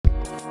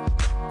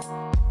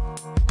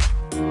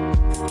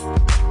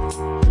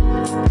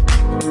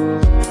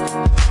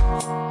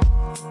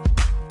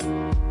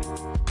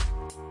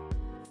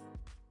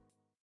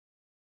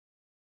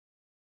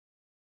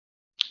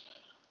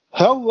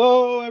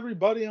Hello,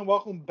 everybody, and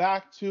welcome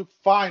back to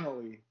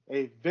finally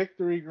a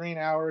Victory Green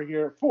Hour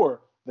here for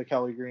the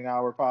Kelly Green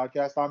Hour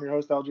podcast. I'm your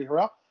host, LJ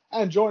Harrell,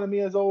 and joining me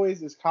as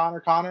always is Connor.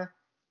 Connor,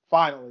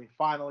 finally,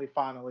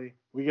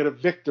 we get a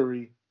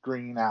Victory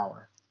Green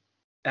Hour.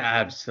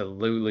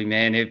 Absolutely,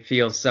 man. It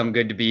feels some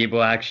good to be able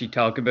to actually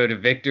talk about a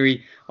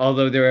victory,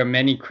 although there are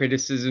many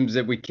criticisms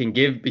that we can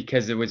give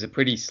because it was a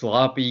pretty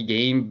sloppy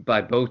game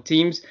by both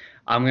teams.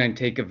 I'm going to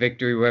take a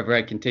victory wherever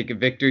I can take a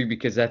victory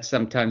because that's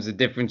sometimes the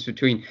difference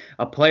between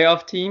a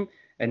playoff team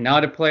and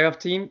not a playoff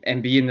team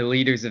and being the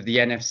leaders of the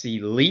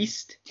NFC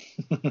least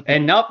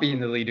and not being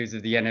the leaders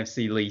of the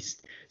NFC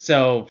least.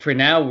 So for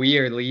now, we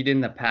are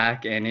leading the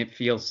pack, and it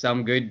feels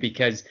some good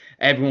because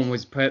everyone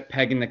was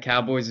pegging the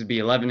Cowboys to be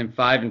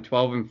 11-5 and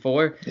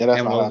 12-4, Yeah, that's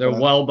and not they're happening.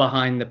 well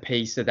behind the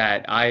pace of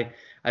that. I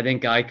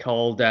think I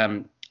called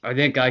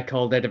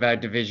it of our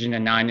division a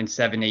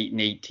 9-7,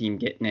 8-8 team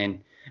getting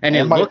in, and It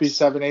it might be looks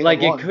 7-8 like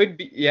and it 1. could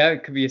be. Yeah,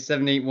 it could be a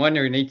 7-8-1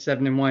 or an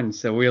 8-7-1.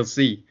 So we'll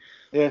see.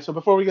 Yeah, so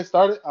before we get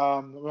started, we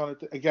want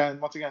to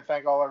once again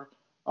thank all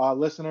our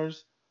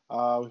listeners.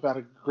 We've had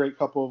a great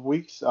couple of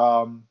weeks.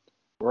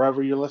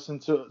 Wherever you listen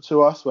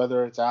to us,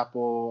 whether it's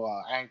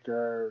Apple,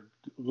 Anchor,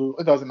 Google,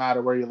 it doesn't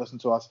matter where you listen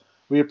to us.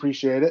 We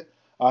appreciate it.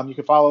 You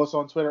can follow us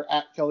on Twitter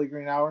at Kelly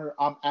Green Hour.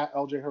 I'm at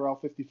LJ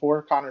Harrell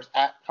 54. Connor's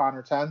at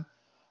Connor 10.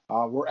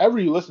 Wherever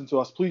you listen to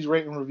us, please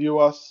rate and review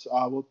us.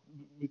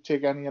 We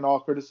take any and all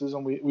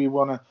criticism. We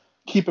want to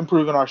keep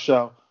improving our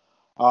show.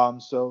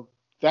 So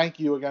thank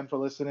you again for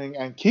listening,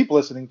 and keep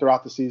listening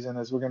throughout the season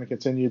as we're going to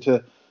continue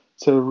to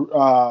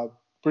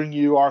bring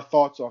you our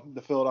thoughts on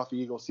the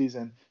Philadelphia Eagles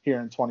season here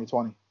in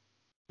 2020.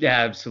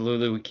 Yeah,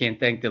 absolutely. We can't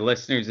thank the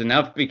listeners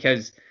enough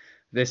because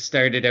this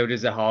started out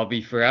as a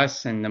hobby for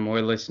us, and the more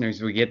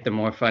listeners we get, the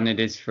more fun it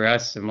is for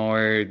us. The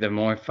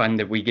more fun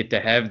that we get to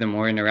have, the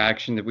more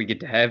interaction that we get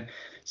to have.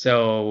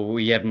 So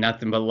we have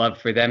nothing but love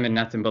for them and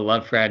nothing but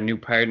love for our new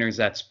partners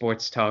at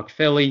Sports Talk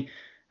Philly.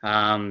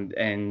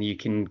 And you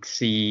can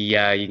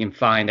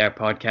find our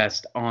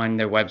podcast on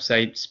their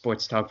website,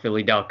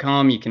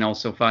 sportstalkphilly.com. You can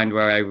also find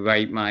where I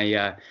write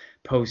my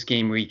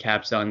post-game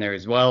recaps on there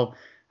as well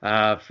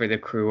for the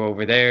crew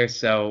over there.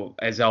 So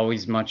as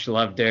always, much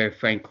love to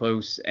Frank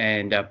Close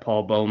and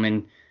Paul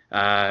Bowman,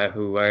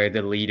 who are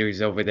the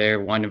leaders over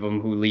there. One of them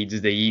who leads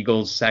the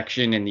Eagles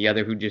section and the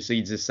other who just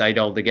leads the site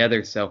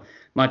altogether. So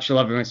much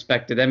love and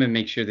respect to them, and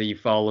make sure that you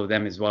follow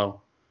them as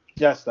well.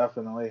 Yes,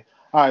 definitely.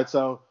 All right,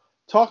 so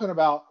talking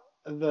about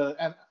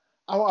I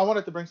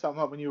wanted to bring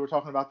something up when you were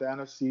talking about the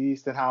NFC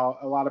East and how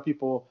a lot of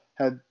people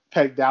had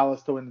pegged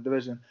Dallas to win the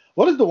division.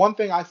 What is the one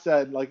thing I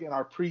said, like in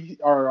our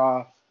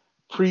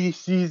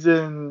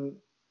preseason,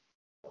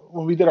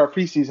 when we did our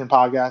preseason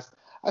podcast?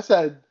 I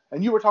said,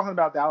 and you were talking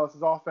about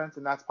Dallas's offense,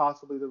 and that's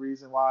possibly the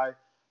reason why.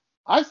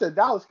 I said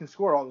Dallas can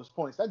score all those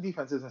points. That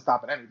defense isn't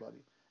stopping anybody.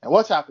 And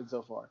what's happened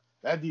so far?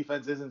 That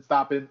defense isn't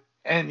stopping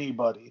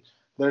anybody.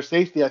 Their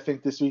safety, I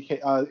think this week,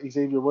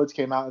 Xavier Woods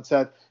came out and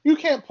said, you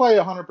can't play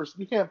 100%.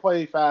 You can't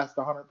play fast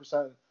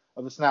 100%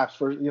 of the snaps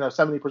for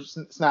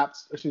 70%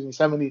 snaps.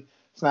 70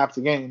 snaps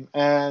a game,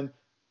 and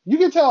you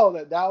can tell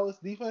that Dallas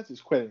defense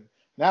is quitting.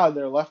 Now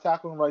their left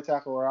tackle and right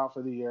tackle are out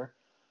for the year.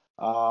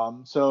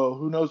 So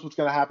who knows what's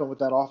going to happen with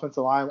that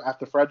offensive line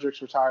after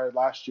Fredericks retired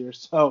last year.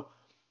 So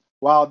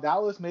while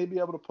Dallas may be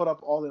able to put up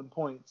all them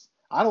points,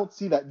 I don't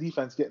see that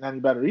defense getting any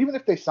better. Even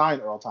if they sign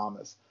Earl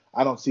Thomas,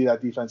 I don't see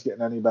that defense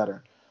getting any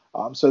better.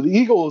 So the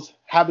Eagles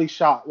have a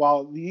shot.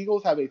 While the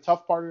Eagles have a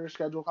tough part of their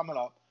schedule coming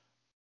up,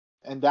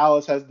 and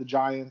Dallas has the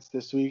Giants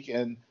this week,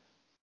 and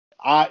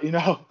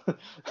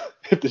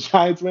if the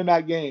Giants win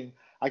that game,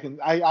 I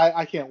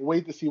can't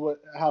wait to see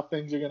how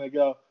things are going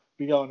to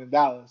be going in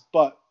Dallas.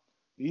 But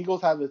the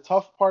Eagles have a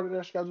tough part of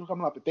their schedule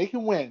coming up. If they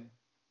can win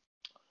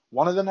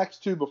one of the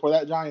next two before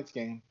that Giants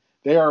game,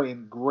 they are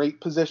in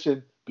great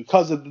position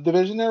because of the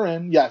division they're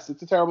in. Yes,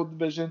 it's a terrible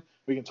division.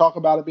 We can talk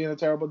about it being a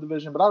terrible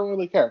division, but I don't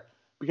really care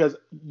because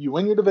you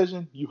win your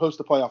division, you host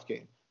a playoff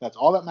game. That's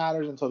all that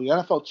matters until the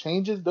NFL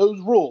changes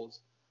those rules.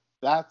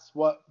 That's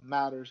what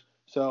matters.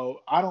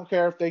 So I don't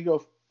care if they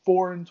go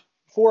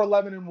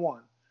 4-11-1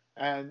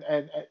 and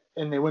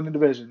they win the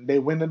division. They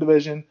win the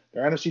division.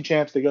 They're NFC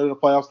champs. They go to the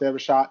playoffs. They have a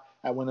shot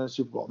at winning the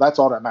Super Bowl. That's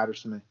all that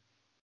matters to me.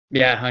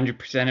 Yeah,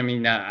 100%. I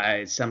mean,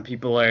 some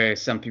people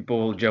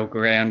will joke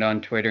around on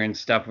Twitter and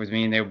stuff with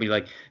me, and they'll be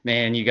like,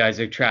 "Man, you guys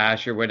are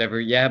trash" or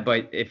whatever. Yeah,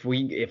 but if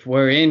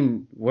we're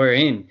in, we're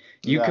in.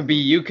 Exactly.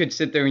 You could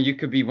sit there and you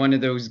could be one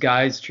of those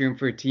guys cheering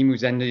for a team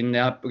who's going to end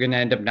up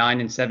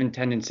 9-7,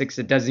 10-6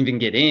 that doesn't even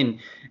get in,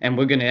 and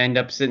we're going to end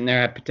up sitting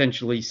there at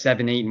potentially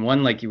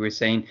 7-8-1, like you were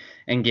saying,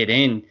 and get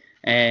in.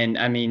 And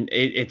I mean,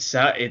 it's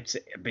a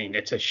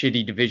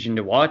shitty division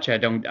to watch. I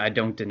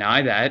don't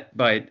deny that.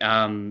 But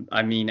I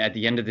mean, at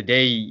the end of the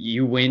day,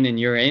 you win and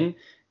you're in.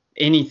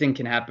 Anything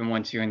can happen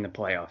once you're in the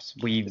playoffs.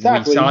 We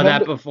saw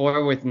that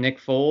before with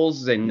Nick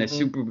Foles and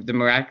the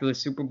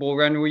miraculous Super Bowl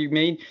run we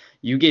made.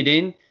 You get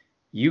in,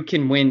 you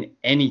can win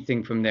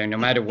anything from there. No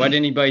matter what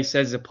anybody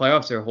says, the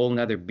playoffs are a whole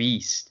nother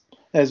beast.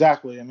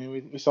 Exactly. I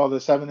mean, we saw the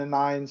 7-9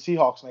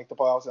 Seahawks make the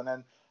playoffs, and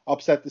then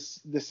upset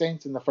the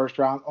Saints in the first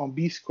round on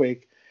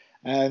Beastquake.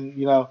 And,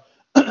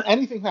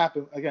 anything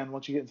happened, again,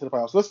 once you get into the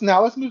playoffs.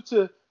 Let's move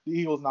to the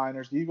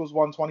Eagles-Niners. The Eagles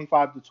won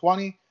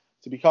 25-20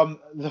 to become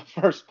the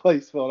first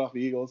place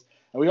Philadelphia Eagles.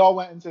 And we all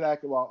went into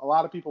that, well, a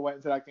lot of people went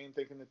into that game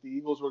thinking that the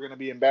Eagles were going to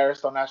be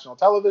embarrassed on national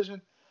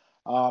television.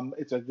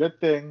 It's a good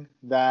thing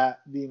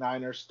that the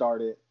Niners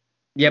started.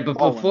 Yeah, but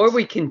before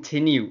we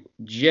continue,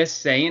 just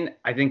saying,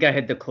 I think I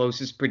had the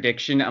closest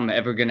prediction I'm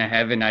ever going to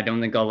have, and I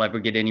don't think I'll ever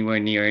get anywhere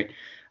near it.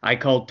 I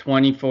called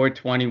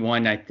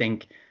 24-21, I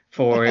think,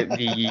 for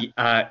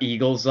the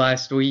Eagles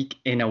last week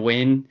in a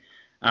win.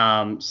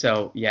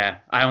 So, yeah,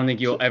 I don't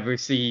think you'll ever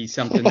see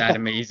something that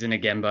amazing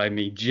again by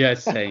me.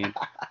 Just saying.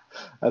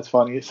 That's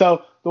funny.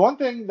 So the one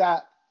thing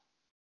that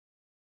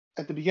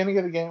at the beginning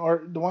of the game,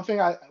 or the one thing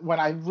when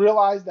I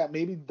realized that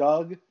maybe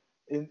Doug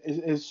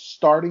is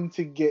starting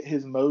to get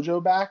his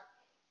mojo back,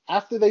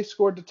 after they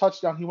scored the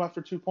touchdown, he went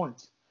for 2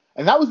 points.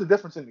 And that was the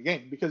difference in the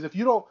game, because if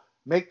you don't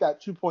make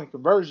that 2-point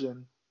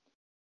conversion,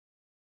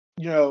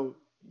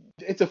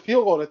 it's a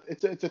field goal.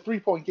 It's a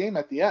 3-point game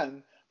at the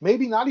end.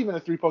 Maybe not even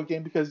a 3-point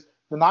game, because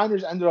the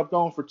Niners ended up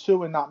going for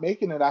 2 and not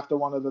making it after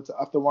one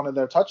of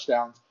their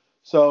touchdowns.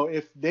 So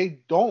if they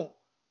don't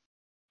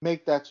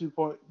make that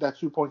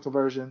 2-point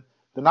conversion,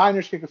 the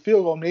Niners kick a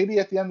field goal. Maybe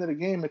at the end of the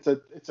game, it's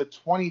a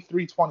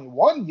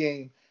 23-21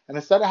 game, and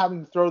instead of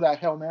having to throw that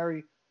Hail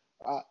Mary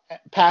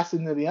pass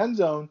into the end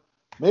zone,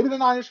 maybe the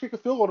Niners kick a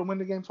field goal to win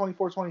the game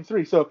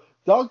 24-23. So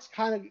Doug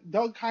kind of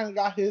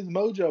got his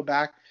mojo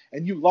back,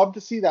 and you love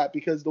to see that,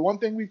 because the one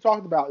thing we've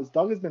talked about is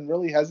Doug has been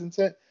really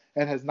hesitant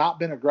and has not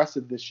been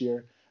aggressive this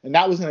year, and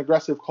that was an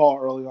aggressive call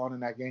early on in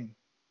that game.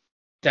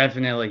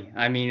 Definitely.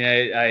 I mean,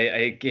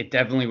 it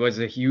definitely was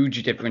a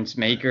huge difference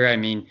maker. I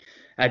mean,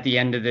 at the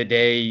end of the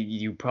day,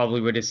 you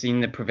probably would have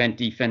seen the prevent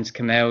defense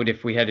come out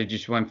if we had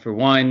just went for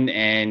one,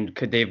 and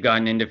could they have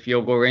gotten into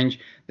field goal range?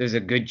 There's a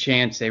good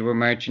chance they were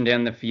marching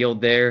down the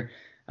field there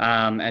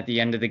at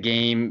the end of the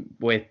game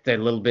with the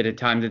little bit of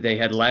time that they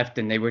had left,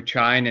 and they were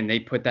trying, and they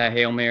put that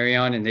Hail Mary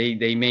on, and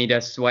they made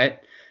us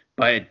sweat,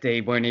 but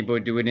they weren't able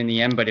to do it in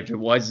the end. But if it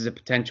was a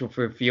potential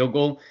for a field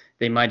goal,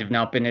 they might have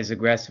not been as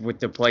aggressive with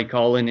the play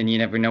calling, and you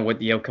never know what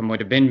the outcome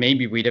would have been.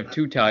 Maybe we'd have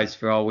 2 ties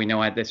for all we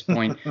know at this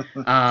point.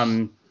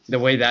 The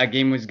way that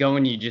game was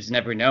going, you just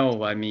never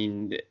know. I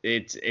mean,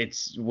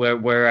 it's where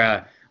it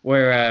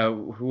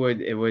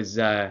was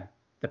the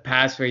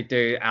pass right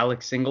there,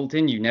 Alex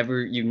Singleton. You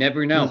never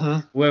know.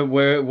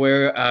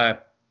 Mm-hmm.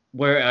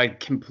 We're a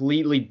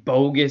completely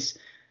bogus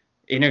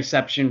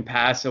interception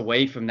pass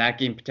away from that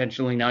game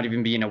potentially not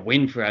even being a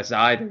win for us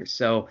either.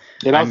 So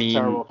yeah, that was a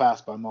terrible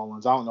pass by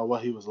Mullins. I don't know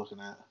what he was looking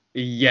at.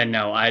 Yeah,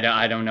 no,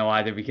 I don't know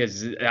either,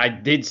 because I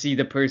did see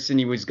the person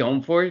he was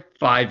going for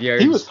 5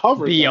 yards he was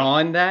covered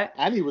beyond that.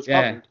 And he was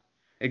covered.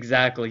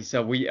 Exactly.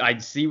 So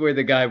I'd see where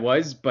the guy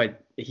was,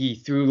 but he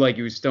threw like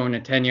he was throwing a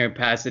 10-yard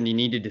pass, and he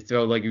needed to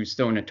throw like he was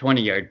throwing a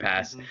 20-yard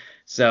pass. Mm-hmm.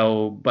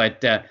 So,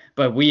 but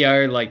we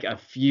are like a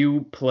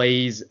few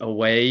plays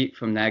away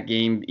from that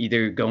game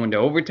either going to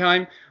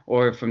overtime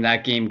or from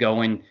that game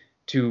going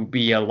to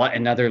be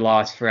another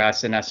loss for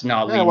us, and us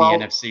not leading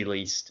the NFC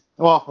least.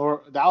 Well,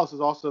 or Dallas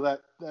is also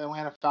that the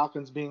Atlanta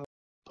Falcons being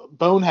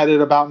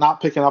boneheaded about not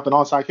picking up an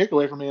onside kick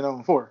away from being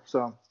 0-4.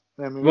 So,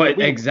 I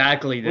mean,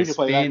 exactly.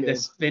 The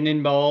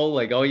spinning ball,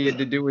 like all you had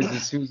to do was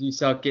as soon as you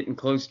saw it getting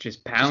close,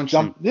 just pounce.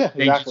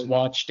 They just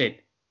watched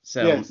it.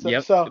 So,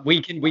 so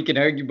we can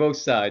argue both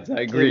sides.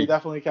 I agree. Yeah, we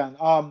definitely can.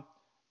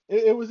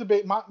 It was a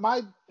bit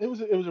it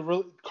was a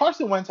really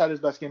Carson Wentz had his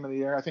best game of the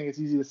year. I think it's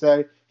easy to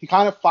say. He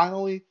kind of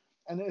finally,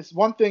 and it's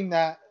one thing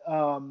that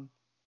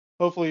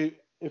hopefully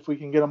if we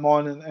can get him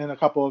on in a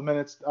couple of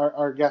minutes,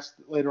 our guest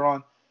later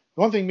on.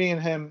 The one thing me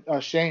and him,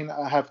 Shane,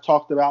 have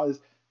talked about is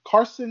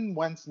Carson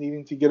Wentz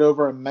needing to get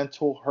over a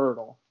mental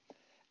hurdle.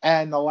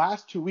 And the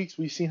last 2 weeks,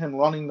 we've seen him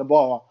running the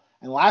ball.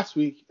 And last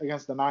week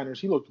against the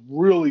Niners, he looked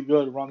really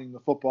good running the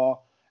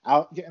football,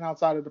 getting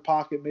outside of the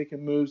pocket,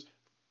 making moves,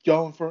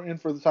 going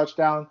for the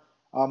touchdown,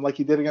 like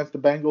he did against the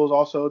Bengals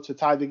also to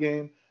tie the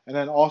game, and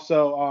then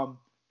also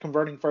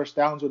converting first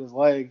downs with his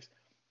legs.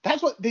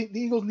 That's what the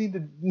Eagles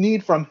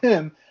need from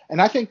him,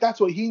 and I think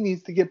that's what he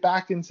needs to get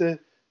back into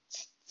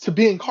to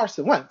being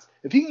Carson Wentz.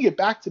 If he can get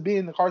back to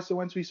being the Carson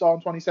Wentz we saw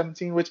in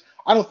 2017, which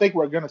I don't think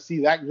we're going to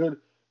see that good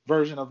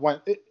version of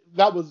Wentz.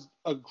 That was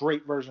a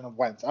great version of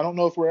Wentz. I don't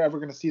know if we're ever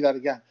going to see that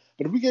again.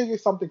 But if we can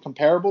get something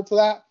comparable to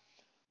that,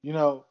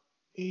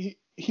 he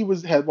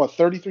had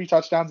 33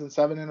 touchdowns and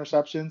 7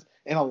 interceptions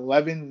in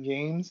 11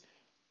 games,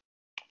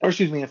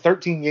 in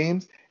 13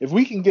 games. If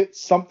we can get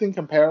something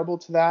comparable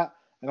to that,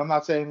 and I'm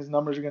not saying his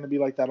numbers are going to be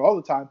like that all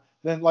the time,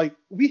 then like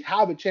we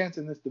have a chance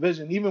in this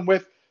division, even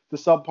with the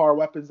subpar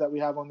weapons that we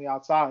have on the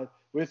outside,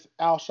 with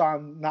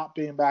Alshon not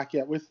being back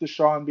yet, with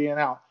Deshaun being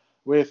out,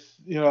 with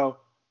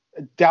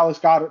Dallas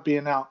Goedert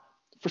being out.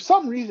 For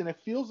some reason, it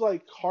feels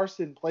like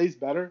Carson plays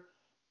better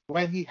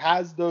when he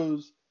has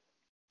those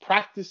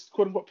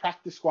quote-unquote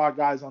practice squad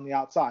guys on the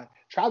outside.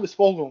 Travis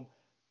Fulgham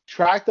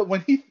tracked up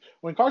when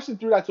Carson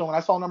threw that to him. When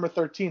I saw number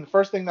 13, the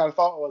first thing that I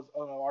thought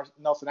was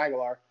Nelson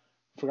Aguilar.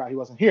 Forgot he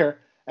wasn't here.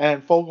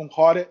 and Fulgham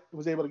caught it and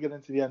was able to get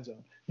into the end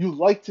zone. You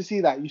like to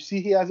see that. You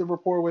see he has a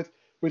rapport with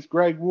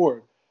Greg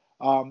Ward.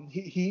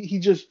 He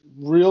just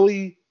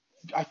really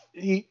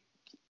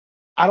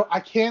I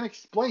can't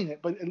explain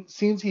it, but it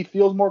seems he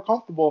feels more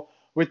comfortable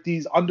with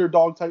these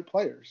underdog type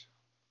players.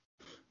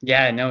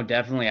 Yeah, no,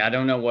 definitely. I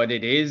don't know what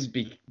it is,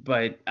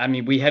 but I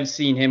mean, we have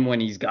seen him when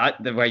he's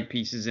got the right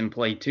pieces in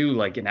play too,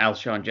 like an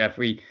Alshon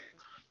Jeffrey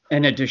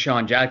and a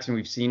Deshaun Jackson.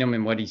 We've seen him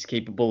and what he's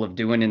capable of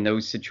doing in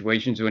those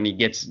situations when he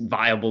gets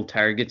viable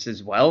targets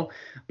as well.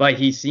 But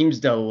he seems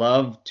to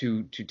love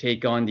to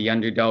take on the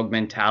underdog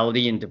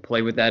mentality and to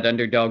play with that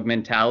underdog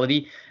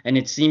mentality. And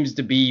it seems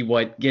to be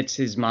what gets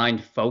his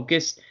mind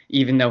focused,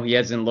 even though he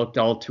hasn't looked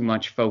all too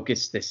much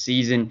focused this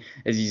season,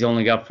 as he's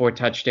only got 4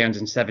 touchdowns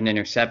and 7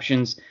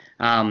 interceptions.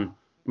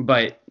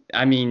 But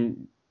I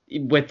mean,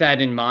 with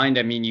that in mind,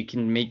 I mean, you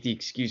can make the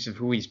excuse of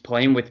who he's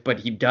playing with, but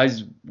he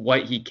does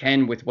what he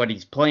can with what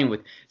he's playing with.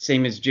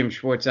 Same as Jim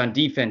Schwartz on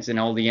defense and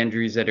all the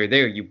injuries that are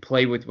there. You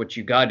play with what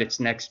you got. It's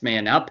next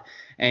man up.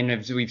 And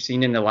as we've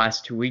seen in the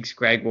last 2 weeks,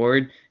 Greg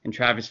Ward and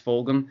Travis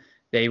Fulgham,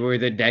 they were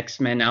the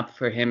next man up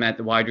for him at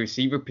the wide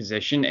receiver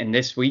position. And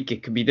this week,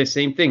 it could be the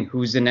same thing.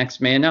 Who's the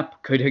next man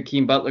up? Could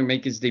Hakeem Butler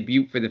make his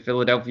debut for the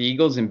Philadelphia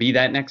Eagles and be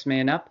that next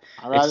man up?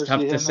 It's tough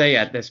to say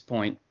at this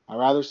point. I'd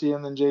rather see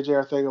him than J.J.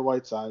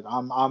 Arcega-Whiteside.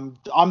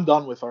 I'm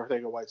done with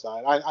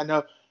Arcega-Whiteside. I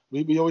know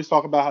we always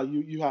talk about how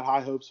you had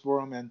high hopes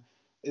for him, and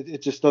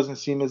it just doesn't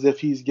seem as if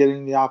he's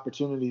getting the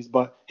opportunities.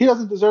 But he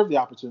doesn't deserve the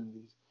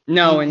opportunities.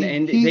 No,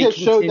 he has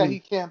showed that he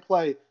can't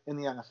play in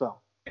the NFL.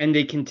 And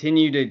they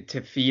continue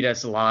to feed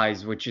us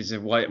lies, which is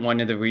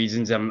one of the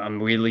reasons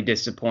I'm really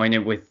disappointed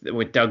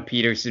with Doug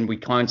Peterson. We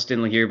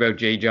constantly hear about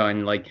Jay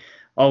John, like,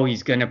 oh,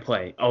 he's going to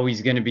play. Oh,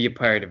 he's going to be a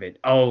part of it.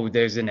 Oh,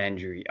 there's an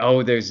injury.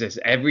 Oh, there's this.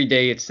 Every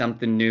day it's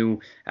something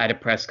new at a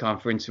press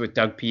conference with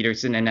Doug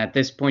Peterson. And at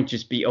this point,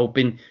 just be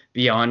open,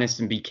 be honest,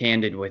 and be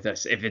candid with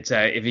us. If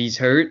he's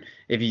hurt,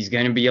 if he's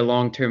going to be a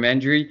long-term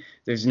injury,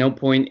 there's no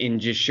point in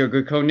just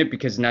sugarcoating it,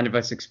 because none of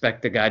us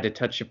expect the guy to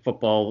touch a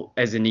football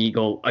as an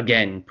Eagle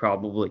again,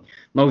 probably.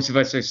 Most of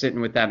us are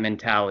sitting with that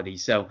mentality.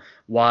 So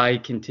why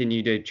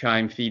continue to try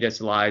and feed us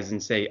lies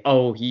and say,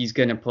 oh, he's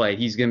going to play,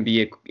 he's going to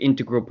be an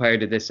integral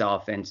part of this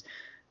offense?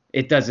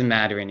 It doesn't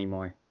matter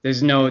anymore.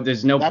 There's no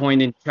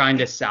point in trying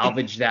to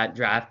salvage that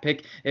draft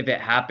pick. If it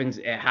happens,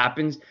 it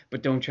happens,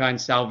 but don't try and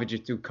salvage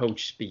it through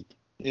coach speak.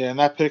 Yeah, and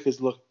that pick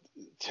has looked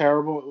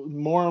terrible,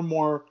 more and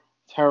more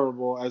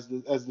terrible as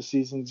the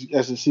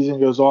season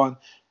goes on.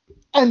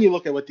 And you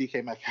look at what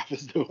DK Metcalf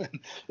is doing.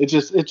 It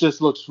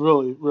just looks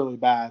really, really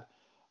bad.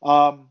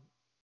 So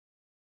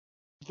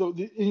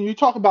you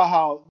talk about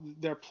how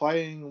they're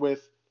playing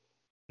with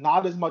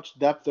not as much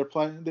depth.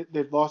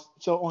 They've lost.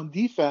 So on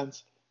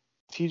defense,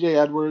 TJ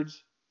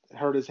Edwards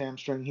hurt his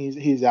hamstring.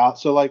 He's out.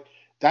 So like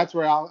that's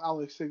where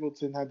Alex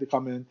Singleton had to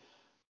come in.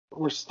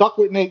 We're stuck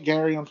with Nate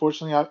Gary,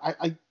 unfortunately.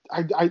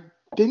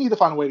 They need to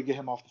find a way to get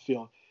him off the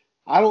field.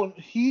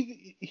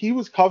 He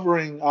was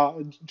covering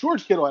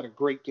George Kittle had a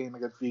great game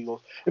against the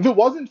Eagles. If it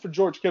wasn't for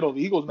George Kittle,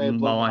 the Eagles may have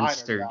blown the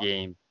Niners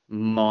out.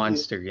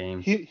 Monster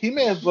game. He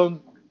may have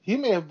blown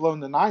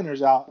the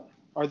Niners out,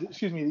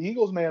 the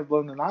Eagles may have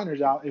blown the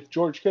Niners out if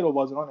George Kittle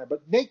wasn't on there.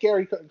 But Nate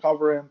Gary couldn't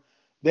cover him.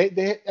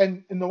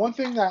 And the one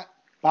thing that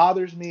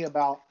bothers me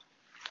about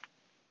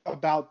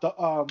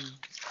the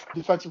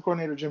defensive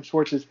coordinator Jim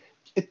Schwartz is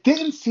it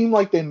didn't seem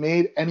like they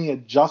made any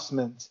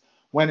adjustments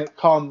when it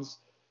comes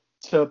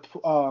to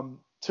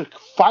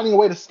finding a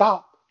way to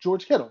stop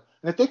George Kittle.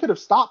 And if they could have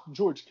stopped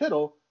George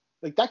Kittle,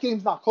 like that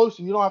game's not close,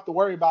 and you don't have to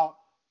worry about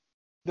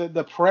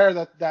the prayer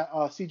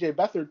that C.J.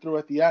 Beathard threw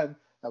at the end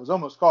that was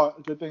almost caught.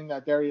 A good thing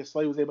that Darius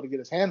Slay was able to get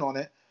his hand on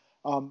it.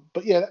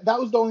 But yeah, that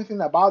was the only thing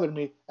that bothered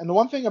me. And the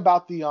one thing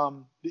about the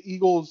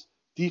Eagles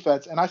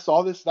defense, and I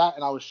saw that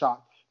and I was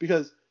shocked,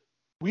 because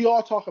we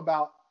all talk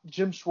about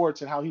Jim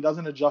Schwartz and how he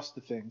doesn't adjust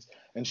to things.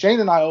 And Shane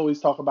and I always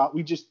talk about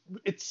we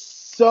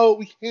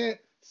can't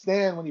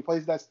stand when he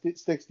plays that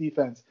sticks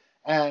defense.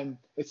 And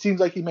it seems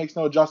like he makes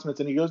no adjustments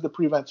and he goes to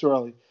prevent too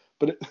early.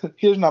 But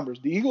here's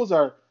numbers. The Eagles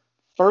are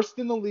first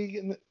in the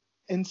league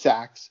in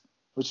sacks,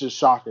 which is a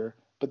shocker.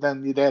 But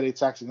then they had 8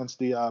 sacks against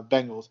the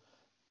Bengals.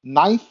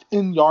 9th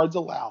in yards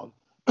allowed,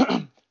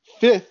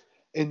 5th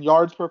in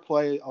yards per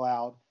play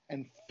allowed,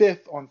 and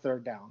 5th on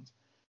third downs.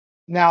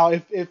 Now,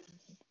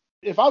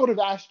 if I would have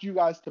asked you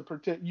guys to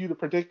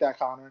predict that,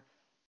 Connor,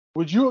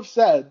 would you have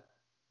said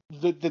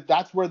that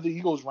that's where the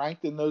Eagles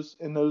ranked in those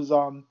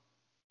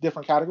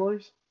different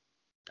categories?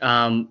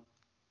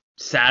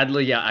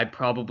 Sadly, yeah, I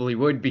probably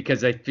would,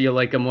 because I feel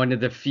like I'm one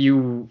of the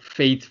few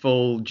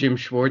faithful Jim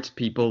Schwartz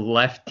people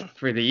left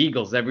for the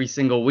Eagles. Every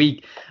single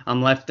week,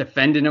 I'm left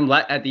defending him.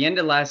 At the end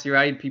of last year,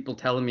 I had people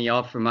telling me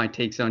off for my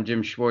takes on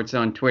Jim Schwartz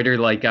on Twitter,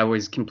 like I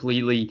was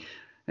completely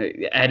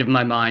out of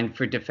my mind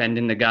for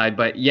defending the guy.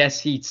 But yes,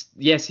 he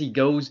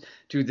goes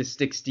to the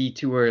sticks D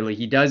too early.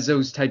 He does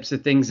those types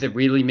of things that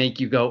really make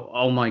you go,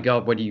 oh my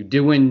God, what are you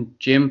doing,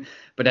 Jim?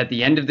 But at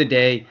the end of the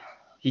day,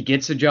 He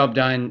gets the job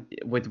done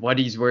with what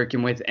he's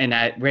working with. And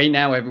right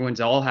now, everyone's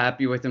all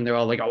happy with him. They're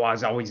all like, oh, I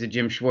was always a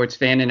Jim Schwartz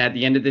fan. And at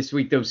the end of this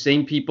week, those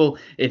same people,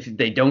 if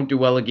they don't do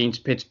well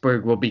against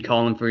Pittsburgh, will be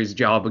calling for his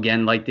job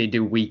again like they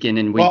do week in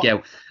and week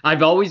out.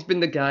 I've always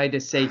been the guy to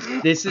say,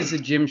 this is a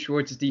Jim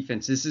Schwartz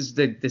defense. This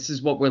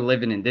is what we're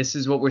living in. This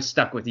is what we're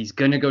stuck with. He's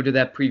going to go to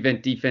that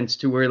prevent defense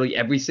too early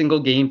every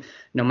single game,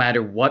 no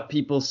matter what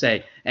people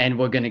say. And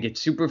we're going to get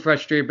super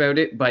frustrated about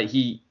it. But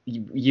he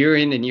year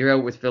in and year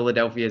out with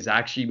Philadelphia has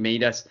actually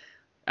made us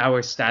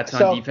our stats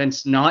on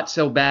defense not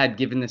so bad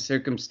given the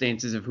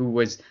circumstances of who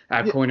was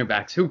our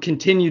cornerbacks, who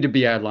continue to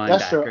be our linebackers.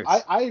 That's true.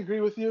 I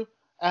agree with you.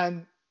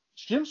 And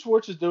Jim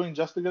Schwartz is doing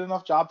just a good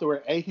enough job to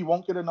where A, he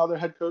won't get another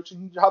head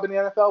coaching job in the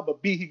NFL,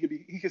 but B, he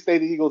could stay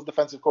the Eagles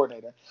defensive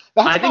coordinator.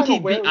 I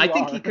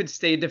think he could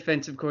stay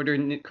defensive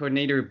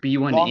coordinator, be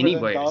one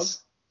anyways.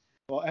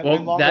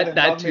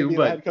 That too,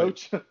 but head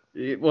coach.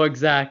 Well,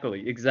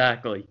 exactly.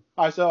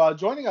 All right, so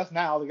joining us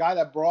now, the guy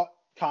that brought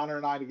Connor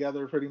and I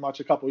together pretty much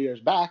a couple years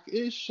back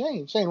is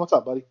Shane. Shane, what's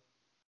up, buddy?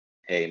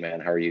 Hey,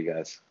 man, how are you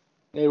guys?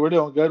 Hey, we're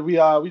doing good.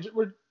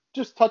 We're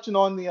just touching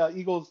on the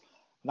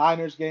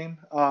Eagles-Niners game.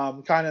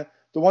 Kind of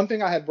the one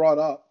thing I had brought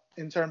up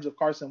in terms of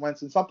Carson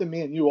Wentz, and something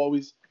me and you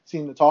always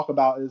seem to talk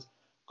about, is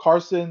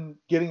Carson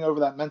getting over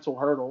that mental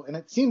hurdle. And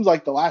it seems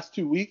like the last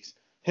 2 weeks,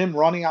 him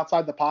running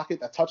outside the pocket,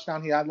 that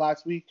touchdown he had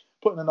last week,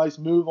 putting a nice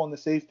move on the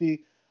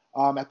safety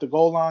at the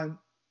goal line.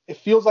 It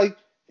feels like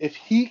if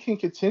he can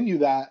continue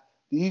that,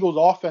 the Eagles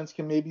offense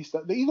can maybe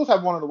the Eagles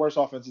have one of the worst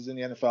offenses in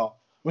the NFL.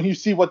 When you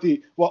see what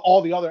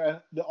all the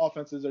other the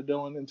offenses are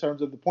doing in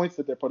terms of the points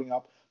that they're putting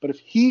up, but if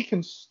he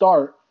can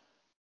start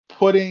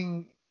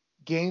putting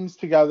games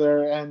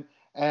together and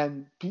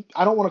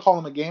I don't want to call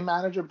him a game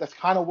manager, but that's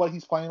kind of what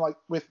he's playing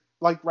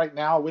like right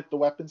now with the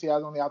weapons he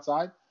has on the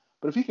outside.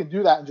 But if he can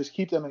do that and just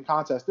keep them in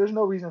contest, there's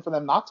no reason for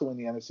them not to win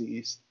the NFC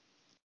East.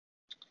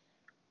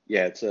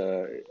 Yeah, it's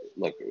a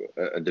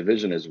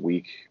division is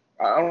weak.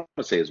 I don't want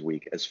to say as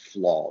weak, as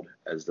flawed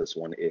as this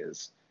one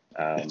is.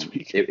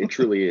 It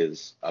truly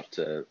is up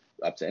to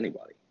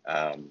anybody.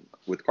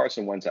 With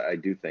Carson Wentz, I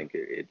do think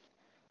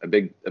a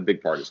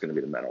big part is going to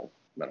be the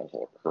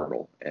mental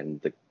hurdle and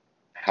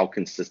how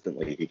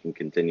consistently he can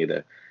continue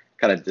to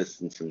kind of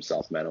distance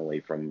himself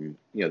mentally from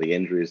the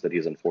injuries that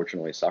he's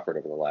unfortunately suffered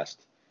over the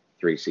last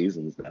 3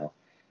 seasons now.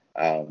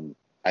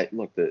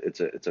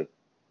 It's a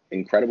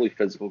incredibly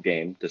physical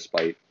game,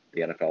 despite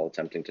the NFL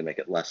attempting to make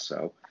it less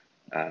so.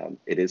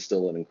 It is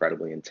still an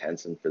incredibly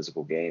intense and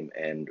physical game.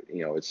 And,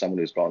 as someone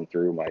who's gone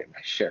through my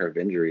share of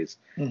injuries,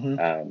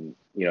 getting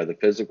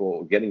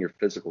your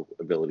physical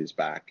abilities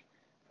back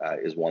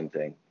is one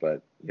thing,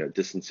 but,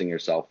 distancing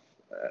yourself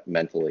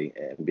mentally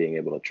and being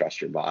able to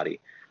trust your body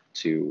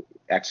to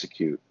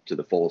execute to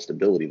the fullest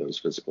ability those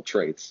physical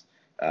traits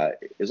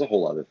is a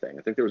whole other thing.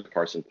 I think there was a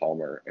Carson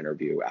Palmer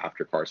interview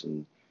after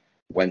Carson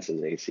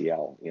Wentz's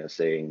ACL,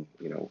 saying,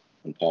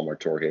 when Palmer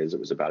tore his, it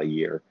was about a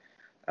year.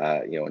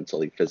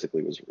 Until he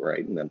physically was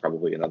right, and then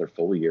probably another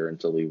full year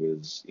until he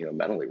was,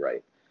 mentally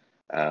right.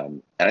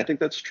 And I think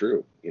that's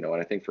true, and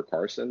I think for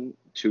Carson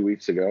 2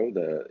 weeks ago,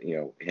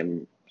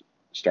 him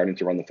starting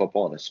to run the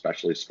football and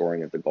especially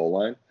scoring at the goal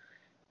line,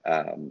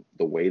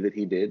 the way that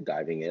he did,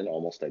 diving in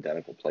almost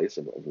identical place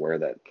of where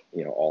that,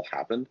 all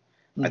happened,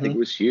 I think it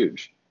was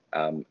huge.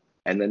 And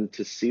then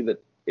to see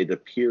that it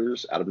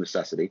appears out of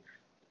necessity,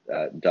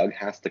 Doug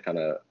has to kind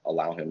of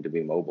allow him to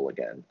be mobile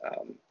again.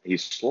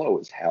 He's slow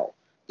as hell.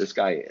 This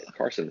guy,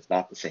 Carson, is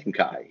not the same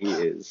guy. He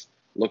is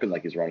looking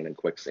like he's running in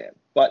quicksand,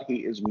 but he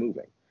is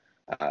moving,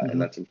 and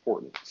that's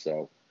important.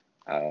 So,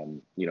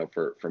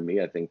 for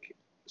me, I think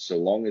so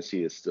long as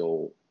he is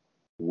still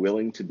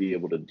willing to be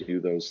able to do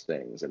those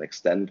things and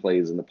extend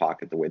plays in the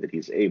pocket the way that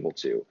he's able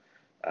to,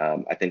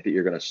 I think that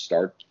you're going to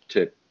start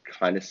to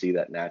kind of see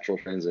that natural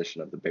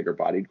transition of the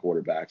bigger-bodied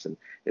quarterbacks, and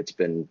it's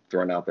been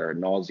thrown out there ad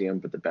nauseum,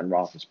 but the Ben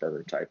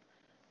Roethlisberger type.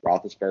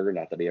 Roethlisberger,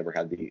 not that he ever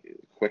had the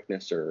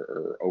quickness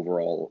or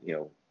overall,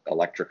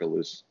 electric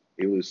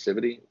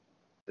elusivity.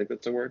 I think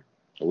that's the word.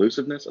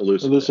 Elusiveness.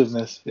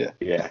 Yeah.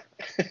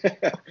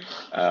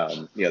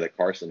 That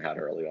Carson had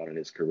early on in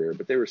his career,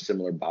 but they were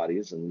similar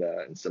bodies and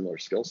similar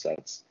skill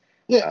sets.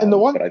 Yeah,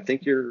 but I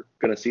think you're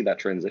going to see that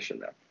transition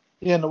now.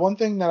 Yeah, and the one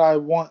thing that I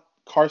want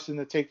Carson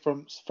to take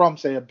from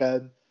say a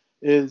Ben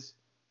is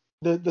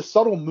the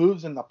subtle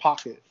moves in the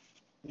pocket.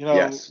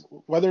 Yes.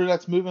 Whether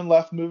that's moving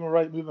left, moving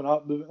right, moving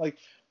up, moving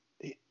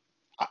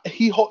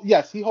he holds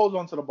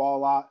onto the ball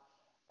a lot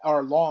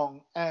or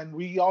long, and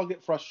we all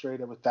get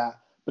frustrated with that.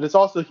 But it's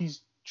also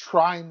he's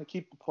trying to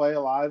keep the play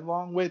alive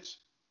long, which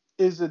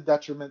is a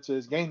detriment to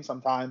his game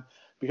sometimes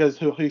because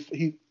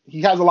he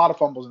has a lot of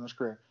fumbles in his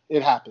career.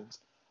 It happens.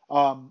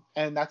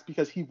 And that's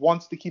because he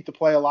wants to keep the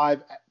play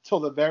alive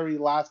till the very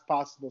last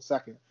possible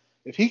second.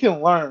 If he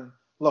can learn,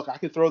 look, I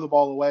can throw the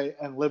ball away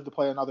and live to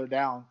play another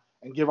down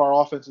and give our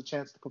offense a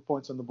chance to put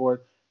points on the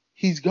board,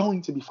 he's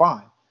going to be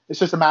fine. It's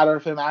just a matter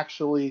of him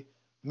actually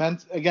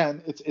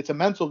it's a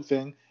mental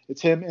thing.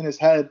 It's him in his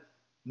head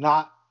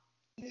not.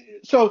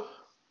 So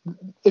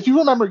if you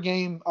remember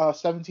game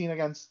 17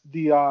 against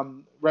the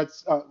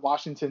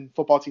Washington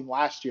football team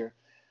last year,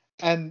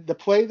 and the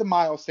play to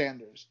Miles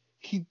Sanders,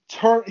 he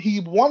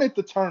wanted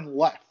to turn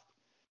left.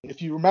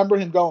 If you remember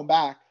him going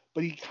back,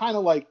 but he kind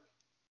of like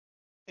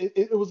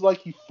it was like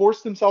he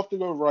forced himself to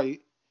go right,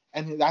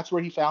 and that's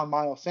where he found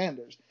Miles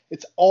Sanders.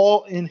 It's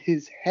all in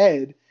his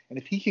head, and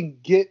if he can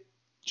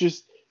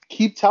just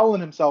keep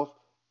telling himself,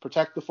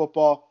 protect the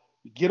football,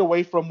 get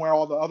away from where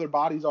all the other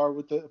bodies are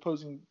with the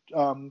opposing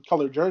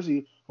colored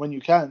jersey when you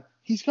can,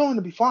 he's going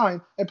to be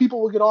fine, and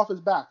people will get off his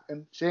back.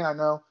 And Shane, I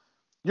know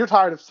you're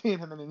tired of seeing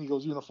him in an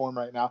Eagles uniform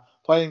right now,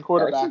 playing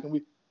quarterback,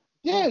 and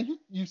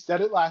you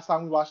said it last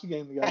time we watched the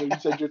game together. You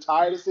said you're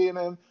tired of seeing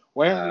him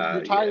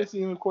you're tired of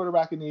seeing him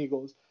quarterback in the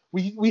Eagles.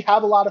 We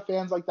have a lot of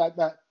fans like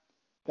that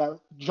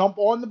jump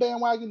on the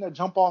bandwagon, that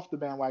jump off the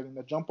bandwagon,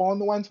 that jump on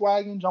the Wentz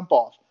wagon, jump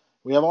off.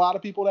 We have a lot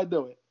of people that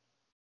do it.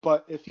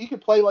 But if he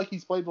could play like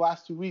he's played the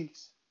last 2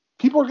 weeks,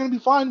 people are going to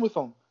be fine with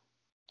him.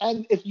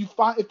 And if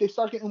they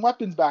start getting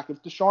weapons back,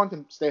 if Deshaun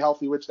can stay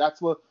healthy, which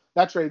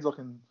that trade's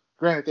looking,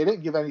 granted they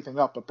didn't give anything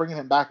up, but bringing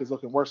him back is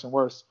looking worse and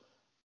worse.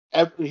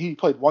 He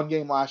played one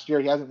game last year.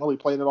 He hasn't really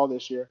played at all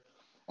this year.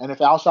 And if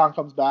Alshon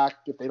comes back,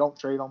 if they don't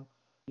trade him,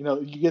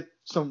 you get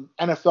some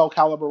NFL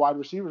caliber wide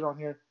receivers on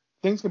here,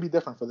 things can be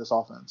different for this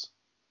offense.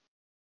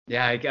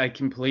 Yeah, I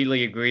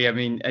completely agree. I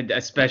mean,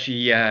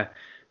 especially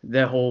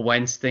the whole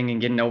Wentz thing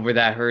and getting over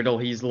that hurdle.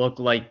 He's looked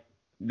like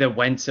the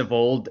Wentz of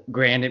old,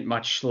 granted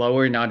much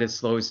slower, not as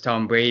slow as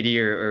Tom Brady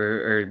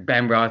or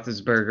Ben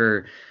Roethlisberger,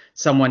 or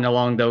someone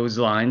along those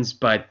lines.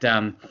 But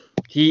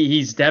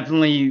he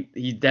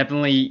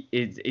definitely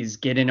is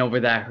getting over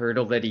that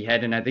hurdle that he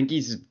had, and I think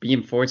he's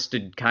being forced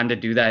to kind of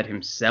do that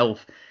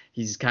himself.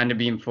 He's kind of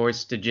being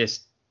forced to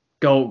just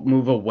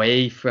move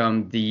away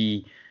from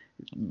the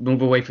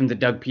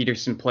Doug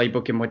Peterson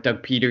playbook and what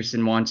Doug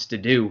Peterson wants to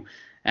do,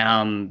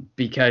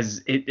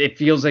 because it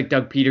feels like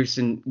Doug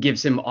Peterson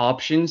gives him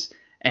options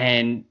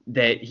and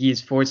that he is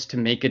forced to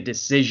make a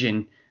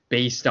decision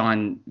based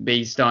on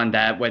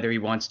that, whether he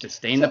wants to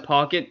stay in the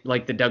pocket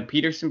like the Doug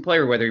Peterson play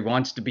or whether he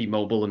wants to be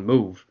mobile and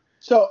move.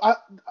 So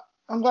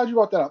I'm glad you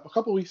brought that up. A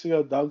couple of weeks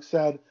ago, Doug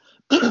said,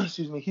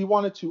 excuse me, he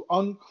wanted to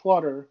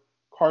unclutter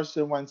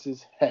Carson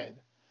Wentz's head.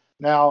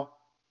 Now,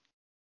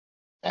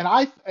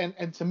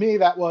 and to me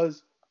that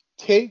was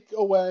take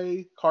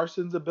away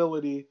Carson's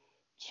ability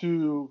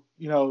to,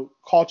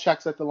 call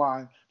checks at the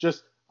line.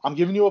 Just, I'm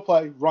giving you a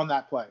play, run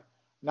that play.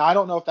 Now, I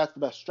don't know if that's the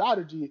best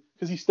strategy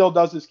because he still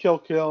does his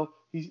kill.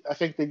 I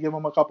think they give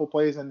him a couple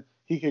plays and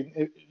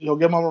he'll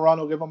give him a run,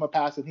 he'll give him a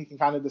pass, and he can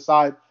kind of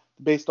decide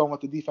based on what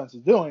the defense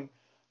is doing.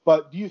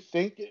 But do you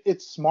think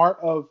it's smart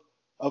of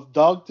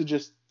Doug to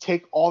just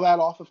take all that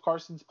off of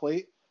Carson's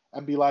plate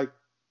and be like,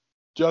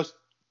 just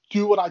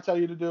do what I tell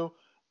you to do?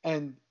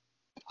 And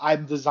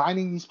I'm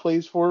designing these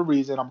plays for a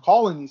reason. I'm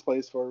calling these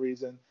plays for a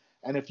reason.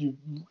 And if you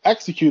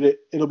execute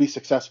it, it'll be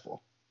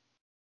successful.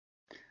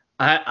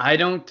 I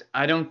don't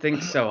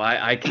think so.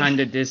 I kind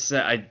of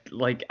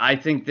I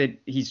think that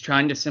he's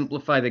trying to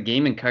simplify the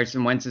game, and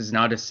Carson Wentz is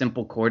not a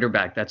simple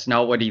quarterback. That's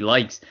not what he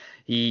likes.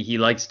 He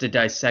likes to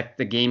dissect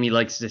the game. He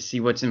likes to see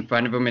what's in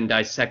front of him and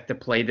dissect the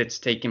play that's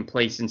taking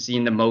place and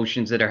seeing the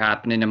motions that are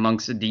happening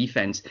amongst the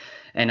defense.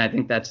 And I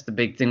think that's the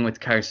big thing with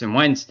Carson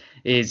Wentz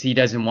is he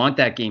doesn't want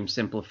that game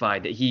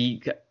simplified.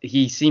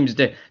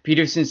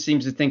 Peterson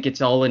seems to think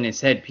it's all in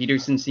his head.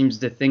 Peterson seems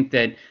to think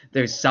that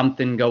there's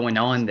something going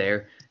on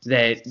there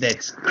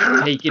that's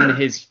taken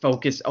his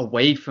focus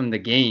away from the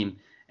game.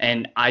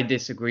 And I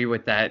disagree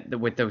with that,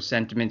 with those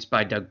sentiments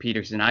by Doug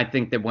Peterson. I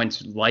think that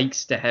Wentz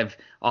likes to have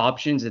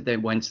options,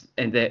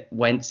 that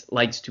Wentz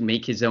likes to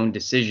make his own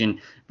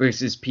decision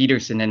versus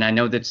Peterson. And I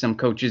know that some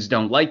coaches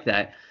don't like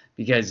that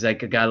because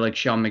like a guy like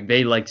Sean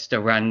McVay likes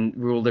to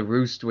rule the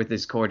roost with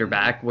his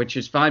quarterback, which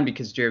is fine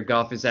because Jared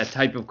Goff is that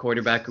type of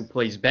quarterback who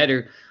plays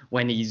better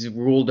when he's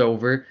ruled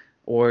over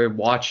or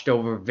watched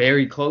over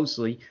very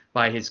closely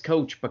by his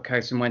coach. But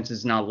Carson Wentz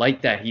is not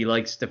like that. He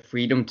likes the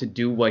freedom to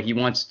do what he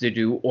wants to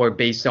do, or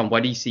based on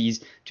what he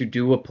sees, to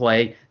do a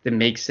play that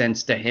makes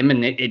sense to him.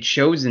 And it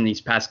shows in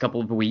these past couple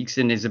of weeks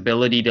in his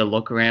ability to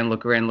look around,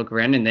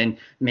 and then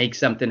make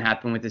something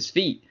happen with his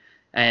feet.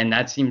 And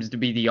that seems to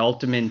be the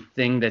ultimate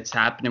thing that's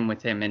happening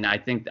with him. And I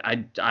think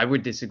I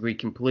would disagree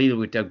completely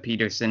with Doug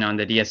Peterson on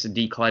that he has to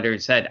declutter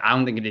his head. I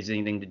don't think it has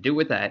anything to do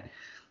with that.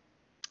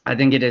 I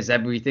think it has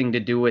everything to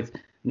do with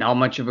not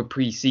much of a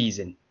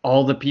preseason.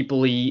 All the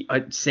people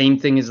same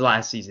thing as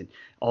last season.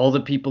 All the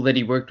people that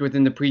he worked with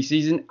in the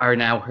preseason are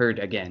now hurt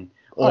again,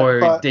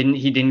 or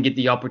he didn't get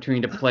the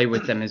opportunity to play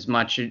with them as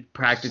much,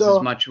 practice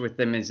as much with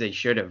them as they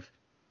should have.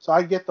 So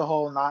I get the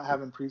whole not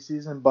having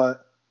preseason,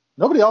 but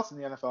nobody else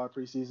in the NFL had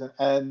preseason,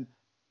 and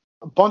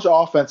a bunch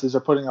of offenses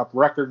are putting up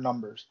record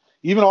numbers.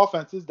 Even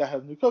offenses that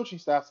have new coaching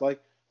staffs, and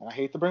I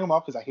hate to bring them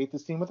up because I hate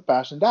this team with a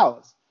passion,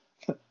 Dallas.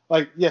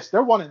 Yes,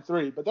 they're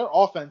 1-3, but their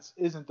offense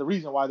isn't the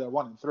reason why they're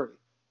 1-3.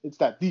 It's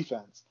that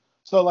defense.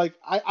 So,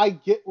 I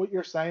get what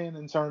you're saying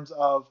in terms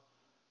of,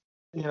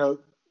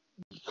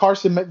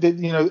 Carson,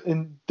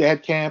 they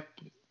had camp,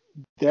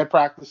 they had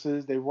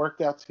practices, they worked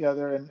out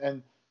together,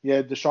 and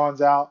Yeah,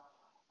 Deshaun's out,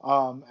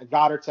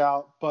 Goddard's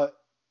out, but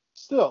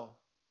still,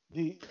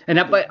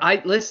 but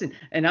I listen,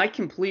 and I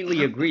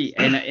completely agree.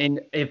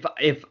 And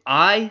if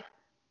I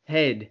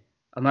had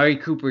Amari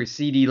Cooper,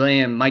 CeeDee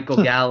Lamb,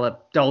 Michael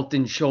Gallup,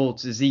 Dalton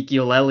Schultz,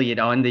 Ezekiel Elliott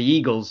on the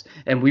Eagles,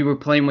 and we were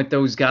playing with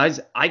those guys,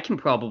 I can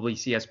probably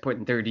see us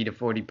putting 30 to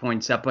 40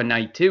 points up a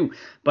night too.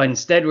 But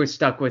instead, we're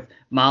stuck with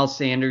Miles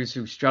Sanders,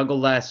 who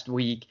struggled last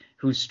week,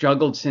 who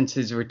struggled since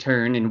his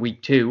return in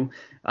week 2.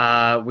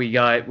 We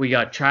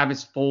got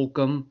Travis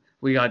Fulgham.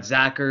 We got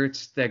Zach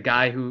Ertz, the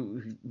guy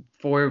who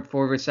four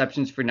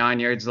receptions for 9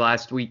 yards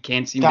last week.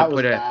 Can't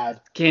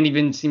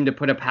even seem to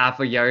put up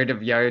half a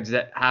yard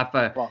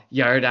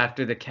yard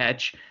after the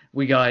catch.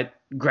 We got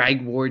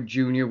Greg Ward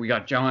Jr. We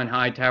got John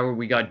Hightower.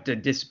 We got the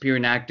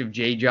disappearing active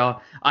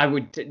J-Jaw. I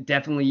would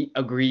definitely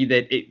agree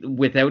that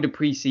without a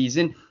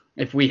preseason,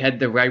 if we had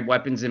the right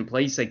weapons in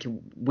place, like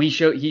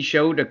he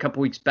showed a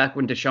couple weeks back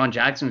when Deshaun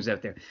Jackson was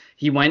out there.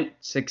 He went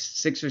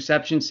six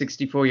receptions,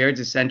 64 yards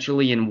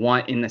essentially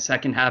in the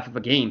second half of a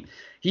game.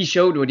 He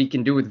showed what he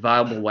can do with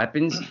viable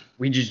weapons.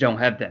 We just don't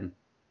have them.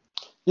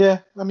 Yeah,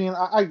 I mean,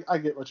 I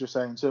get what you're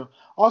saying too.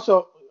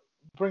 Also,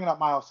 bringing up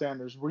Miles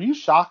Sanders, were you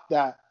shocked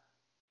that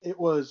it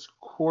was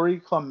Corey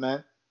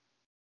Clement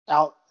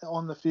out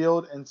on the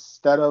field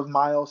instead of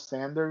Miles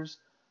Sanders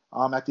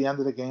at the end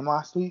of the game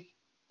last week?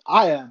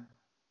 I am.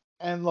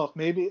 And look,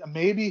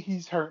 maybe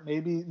he's hurt.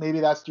 Maybe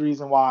that's the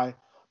reason why.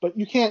 But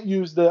you can't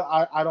use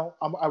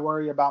I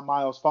worry about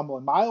Miles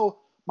fumbling.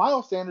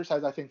 Miles Sanders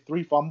has, I think, 2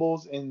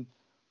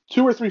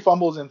 or 3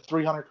 fumbles and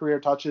 300 career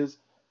touches,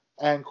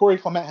 and Corey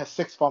Clement has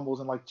 6 fumbles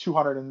and like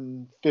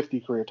 250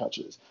 career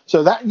touches.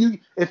 So that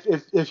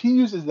if he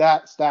uses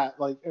that stat,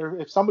 like, or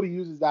if somebody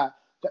uses that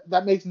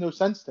makes no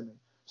sense to me.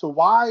 So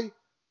why?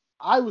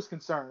 I was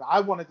concerned. I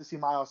wanted to see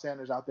Miles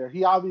Sanders out there.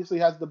 He obviously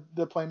has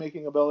the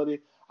playmaking ability.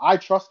 I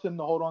trust him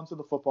to hold on to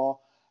the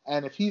football,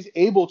 and if he's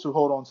able to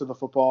hold on to the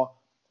football,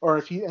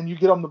 or and you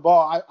get him the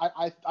ball,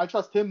 I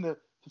trust him to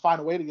find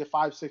a way to get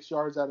 5-6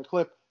 yards at a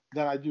clip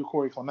than I do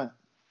Corey Clement.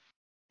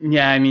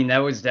 Yeah, I mean, that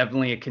was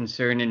definitely a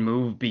concerning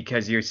move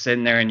because you're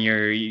sitting there and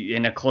you're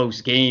in a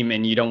close game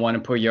and you don't want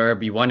to put your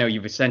RB1 out.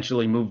 You've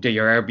essentially moved to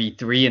your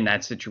RB3 in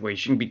that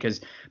situation because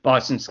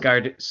Boston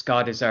Scott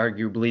is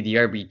arguably the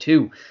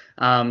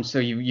RB2. So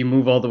you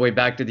move all the way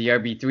back to the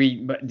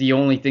RB3. But the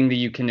only thing that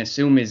you can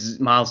assume is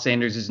Miles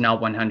Sanders is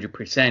not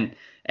 100%.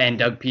 And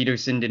Doug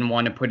Peterson didn't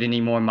want to put any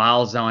more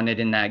miles on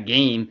it in that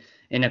game.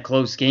 In a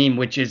close game,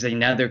 which is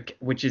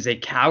a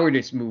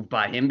cowardice move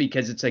by him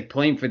because it's like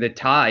playing for the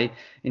tie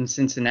in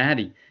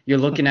Cincinnati. You're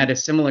looking at a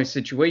similar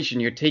situation.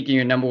 You're taking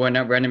your number 1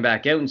 running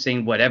back out and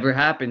saying whatever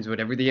happens,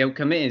 whatever the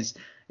outcome is,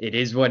 it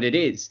is what it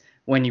is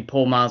when you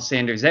pull Miles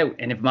Sanders out.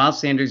 And if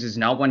Miles Sanders is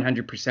not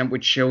 100%,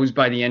 which shows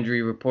by the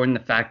injury report and the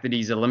fact that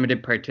he's a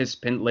limited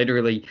participant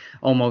literally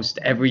almost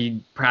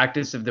every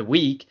practice of the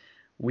week,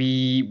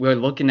 we're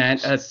looking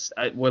at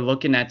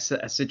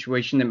a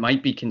situation that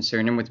might be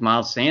concerning with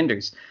Miles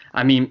Sanders.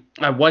 I mean,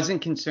 I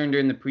wasn't concerned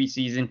during the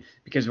preseason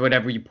because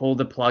whatever, you pull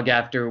the plug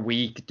after a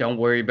week, don't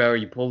worry about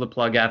it. You pull the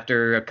plug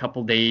after a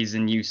couple days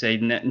and you say,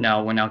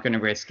 no, we're not going to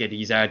risk it.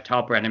 He's our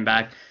top running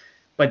back.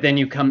 But then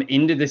you come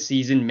into the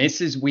season,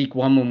 misses week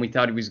 1 when we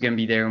thought he was going to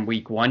be there in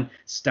week 1,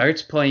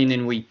 starts playing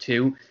in week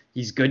 2.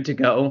 He's good to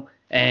go.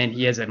 And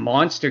he has a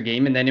monster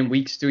game. And then in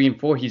weeks 3 and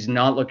 4, he's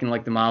not looking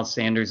like the Miles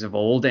Sanders of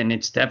old. And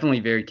it's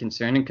definitely very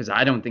concerning because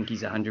I don't think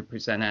he's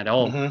 100% at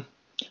all. Mm-hmm.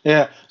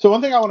 Yeah. So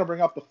one thing I want to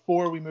bring up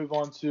before we move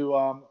on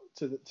to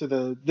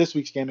this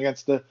week's game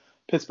against the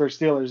Pittsburgh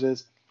Steelers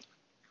is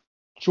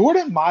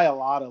Jordan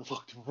Mailata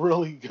looked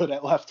really good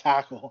at left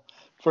tackle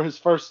for his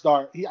first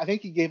start. I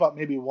think he gave up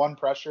maybe 1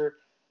 pressure,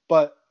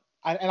 but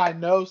I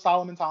know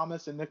Solomon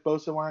Thomas and Nick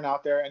Bosa weren't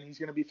out there, and he's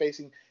going to be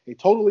facing a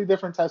totally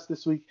different test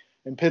this week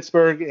in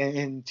Pittsburgh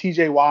and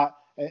T.J. Watt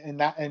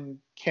and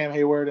Cam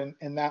Hayward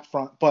and that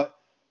front. But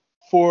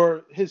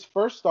for his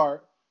first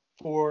start,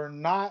 for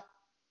not,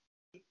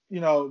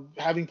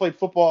 having played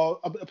football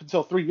up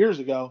until 3 years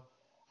ago,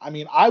 I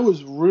mean, I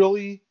was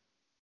really,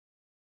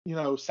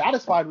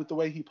 satisfied with the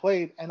way he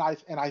played. And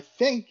I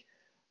think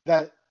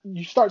that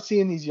you start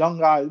seeing these young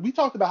guys. We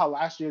talked about how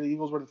last year the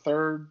Eagles were the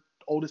 3rd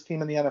oldest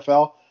team in the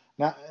NFL,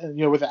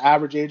 with an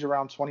average age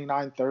around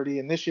 29, 30.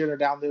 And this year they're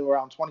down to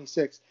around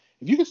 26.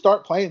 If you can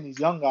start playing these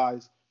young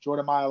guys,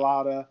 Jordan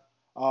Mailata,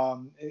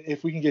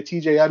 if we can get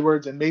TJ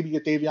Edwards and maybe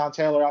get Davion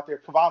Taylor out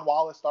there. Kevon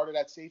Wallace started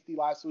at safety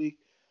last week.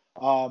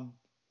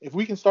 If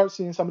we can start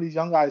seeing some of these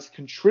young guys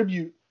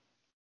contribute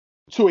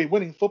to a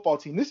winning football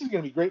team, this is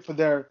going to be great for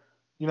their,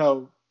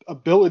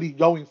 ability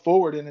going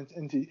forward and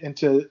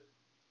into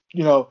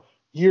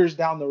years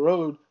down the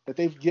road that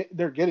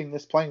they're getting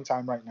this playing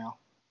time right now.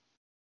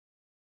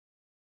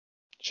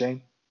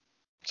 Shane,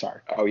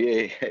 sorry. Oh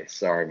yeah.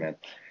 Sorry, man.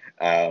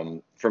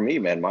 For me,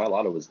 man,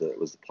 Mailata was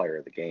the player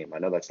of the game. I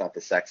know that's not the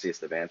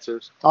sexiest of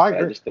answers. I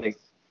agree. I just think,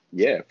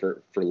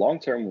 for long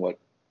term, what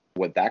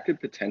that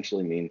could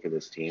potentially mean for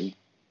this team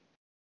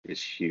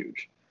is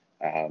huge.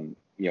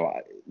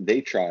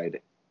 They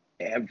tried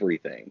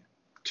everything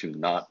to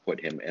not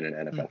put him in an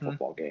NFL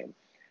football game.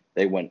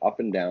 They went up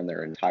and down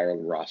their entire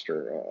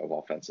roster of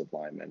offensive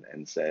linemen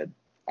and said,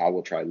 I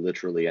will try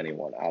literally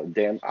anyone.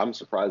 I'm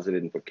surprised they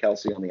didn't put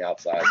Kelsey on the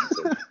outside and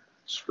said,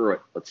 screw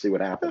it, let's see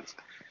what happens.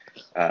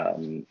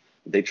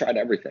 They tried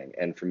everything.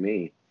 And for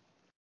me,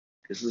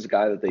 this is a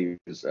guy that they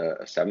use a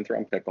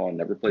 7th-round pick on,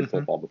 never played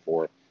football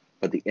before.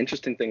 But the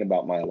interesting thing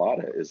about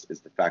Mailata is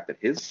the fact that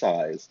his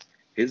size,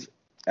 his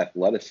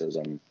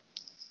athleticism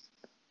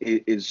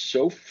is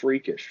so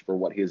freakish for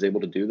what he is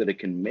able to do that it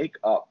can make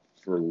up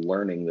for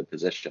learning the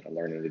position and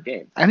learning the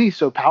game. And he's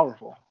so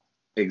powerful.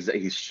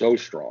 He's so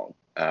strong.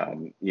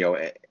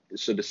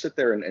 So to sit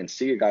there and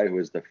see a guy who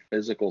has the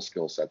physical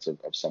skill sets of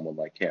someone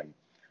like him,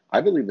 I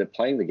believe that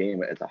playing the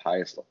game at the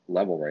highest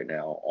level right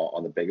now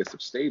on the biggest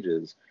of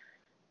stages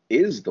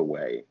is the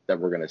way that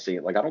we're going to see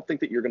it. Like, I don't think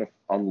that you're going to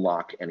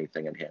unlock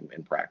anything in him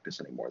in practice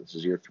anymore. This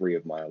is year 3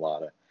 of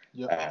Mailata.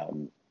 Yep.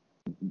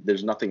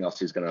 There's nothing else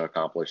he's going to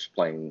accomplish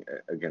playing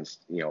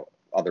against,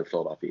 other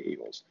Philadelphia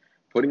Eagles.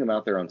 Putting him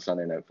out there on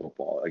Sunday Night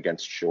Football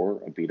against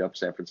a beat-up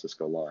San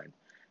Francisco line,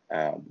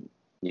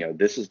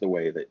 this is the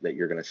way that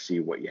you're going to see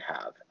what you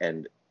have.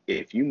 And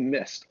if you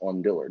missed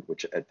on Dillard,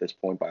 which at this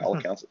point, by all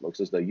accounts, it looks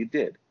as though you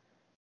did,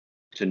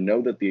 to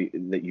know that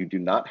you do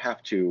not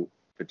have to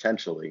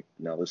potentially,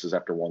 now this is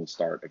after one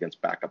start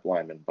against backup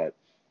linemen, but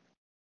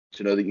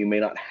to know that you may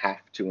not have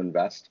to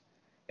invest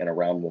in a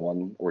round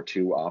 1 or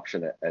 2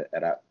 option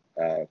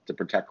to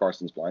protect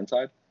Carson's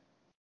blindside,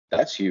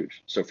 that's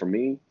huge. So for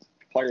me,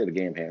 player of the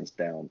game, hands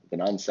down, the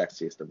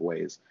non-sexiest of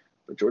ways,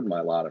 but Jordan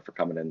Mailata for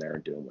coming in there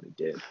and doing what he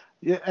did.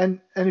 Yeah, and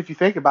if you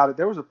think about it,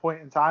 there was a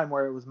point in time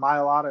where it was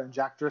Mailata and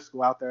Jack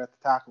Driscoll out there at the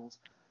tackles,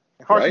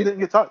 and Carson didn't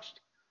get touched.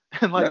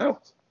 And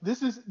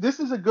this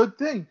is a good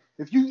thing.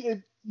 If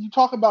you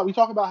talk about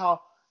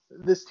how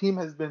this team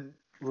has been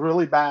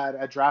really bad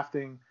at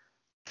drafting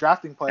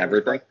players.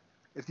 Everything.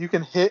 If you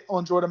can hit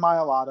on Jordan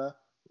Mailata,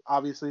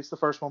 obviously it's the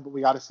first one, but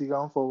we got to see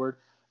going forward.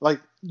 Like,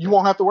 you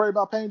won't have to worry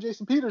about paying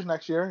Jason Peters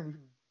next year, and you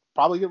can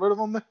probably get rid of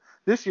him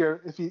this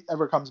year if he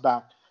ever comes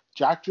back.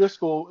 Jack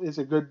Driscoll is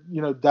a good,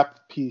 depth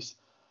piece.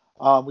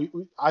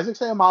 Isaac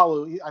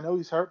Seumalo, I know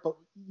he's hurt, but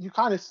you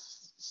kind of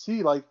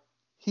see like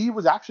he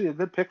was actually a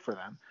good pick for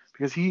them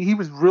because he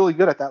was really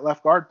good at that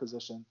left guard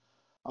position.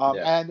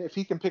 And if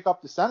he can pick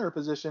up the center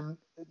position,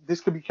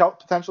 this could be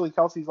potentially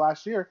Kelsey's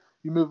last year.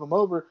 You move him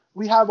over.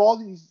 We have all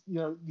these,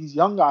 these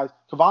young guys.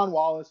 Kevon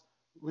Wallace,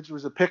 which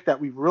was a pick that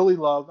we really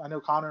loved. I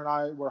know Connor and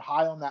I were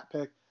high on that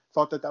pick.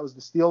 Thought that was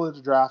the steal of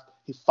the draft.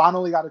 He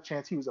finally got a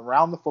chance. He was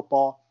around the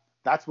football.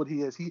 That's what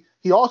he is.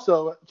 He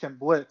also can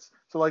blitz.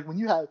 So like when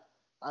you have,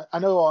 I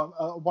know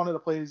one of the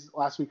plays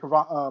last week,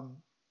 Cravon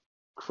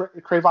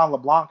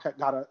LeBlanc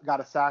got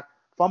a sack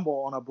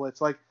fumble on a blitz.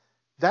 Like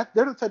that,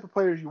 they're the type of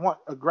players you want.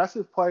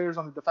 Aggressive players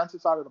on the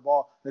defensive side of the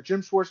ball that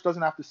Jim Schwartz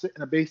doesn't have to sit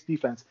in a base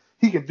defense.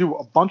 He can do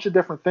a bunch of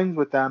different things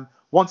with them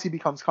once he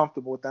becomes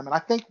comfortable with them. And I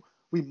think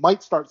we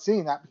might start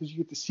seeing that because you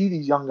get to see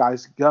these young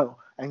guys go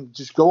and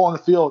just go on the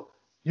field,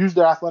 use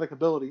their athletic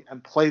ability,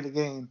 and play the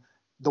game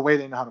the way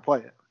they know how to play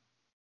it.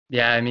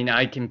 Yeah, I mean,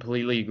 I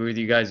completely agree with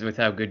you guys with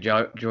how good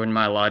Jordan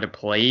Mailata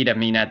played. I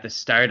mean, at the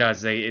start,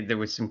 there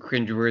was some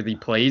cringeworthy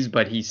plays,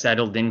 but he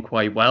settled in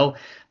quite well.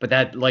 But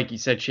that, like you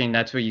said, Shane,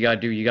 that's what you got to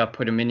do. You got to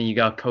put him in and you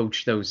got to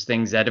coach those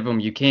things out of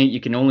him. You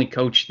can only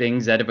coach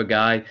things out of a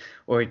guy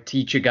or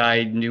teach a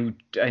guy new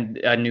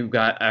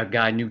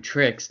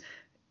tricks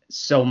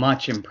so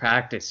much in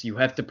practice. You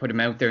have to put him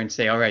out there and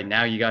say, all right,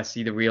 now you got to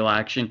see the real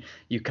action.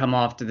 You come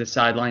off to the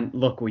sideline.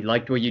 Look, we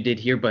liked what you did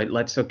here, but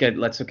let's look at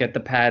the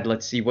pad.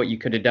 Let's see what you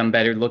could have done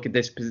better. Look at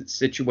this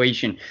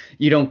situation.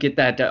 You don't get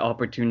that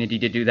opportunity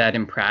to do that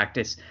in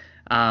practice.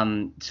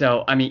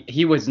 So, I mean,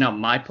 he was not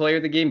my player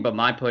of the game, but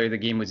my player of the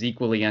game was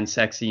equally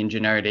unsexy in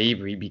Genard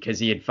Avery because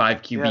he had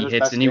 5 QB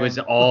hits and he was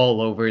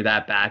all over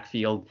that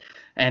backfield.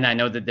 And I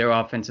know that their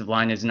offensive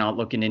line is not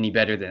looking any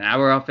better than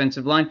our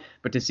offensive line,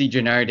 but to see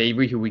Genard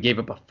Avery, who we gave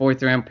up a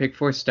 4th-round pick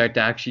for, start to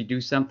actually do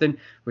something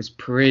was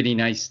pretty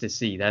nice to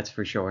see. That's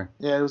for sure.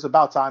 Yeah, it was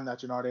about time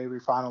that Genard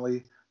Avery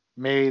finally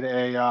made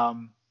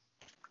an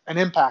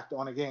impact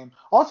on a game.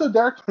 Also,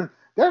 Derek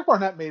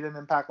Barnett made an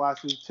impact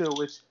last week too,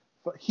 which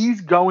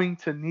he's going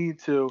to need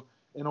to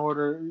in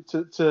order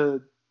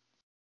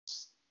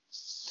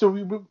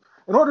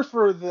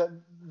for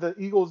the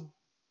Eagles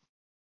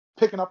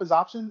picking up his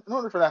option, in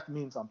order for that to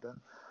mean something,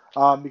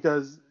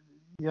 because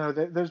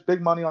there's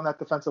big money on that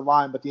defensive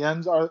line, but the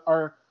ends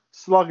are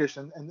sluggish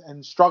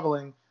and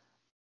struggling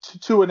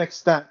to an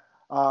extent.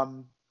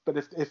 But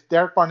if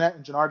Derek Barnett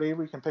and Genard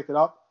Avery can pick it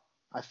up,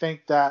 I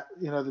think that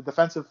the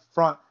defensive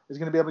front is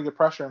going to be able to get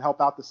pressure and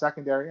help out the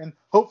secondary and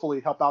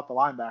hopefully help out the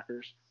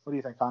linebackers. What do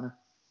you think, Connor?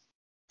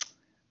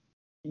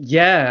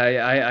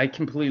 Yeah, I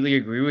completely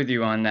agree with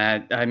you on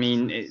that. I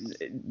mean,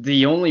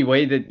 the only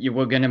way that you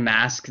were going to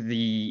mask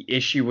the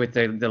issue with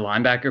the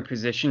linebacker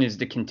position is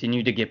to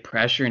continue to get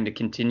pressure and to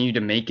continue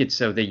to make it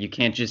so that you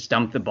can't just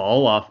dump the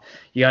ball off.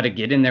 You got to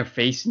get in their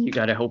face and you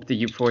got to hope that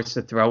you force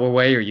the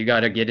throwaway, or you got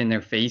to get in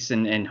their face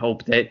and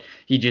hope that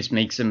he just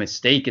makes a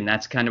mistake. And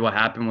that's kind of what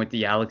happened with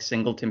the Alex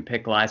Singleton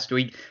pick last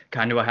week,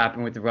 kind of what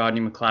happened with the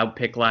Rodney McLeod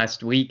pick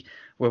last week,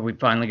 where we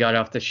finally got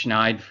off the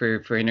schneid for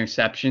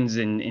interceptions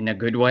in a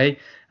good way.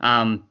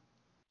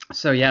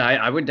 So yeah,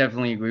 I would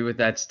definitely agree with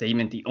that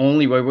statement. The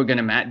only way we're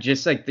gonna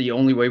just like the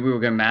only way we were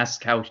gonna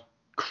mask how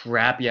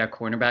crappy our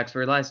cornerbacks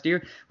were last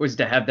year was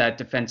to have that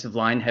defensive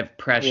line have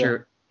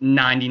pressure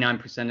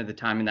 99% of the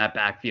time in that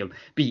backfield,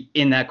 be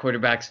in that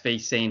quarterback's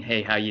face saying,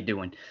 "Hey, how you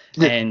doing?"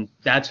 And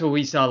that's what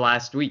we saw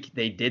last week.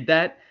 They did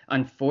that.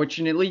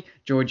 Unfortunately,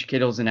 George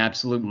Kittle's an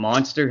absolute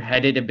monster.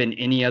 Had it have been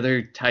any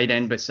other tight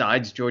end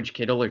besides George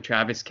Kittle or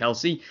Travis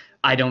Kelce,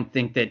 I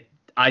think the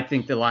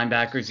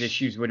linebackers'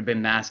 issues would have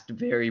been masked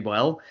very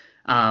well.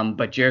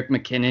 But Jerick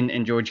McKinnon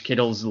and George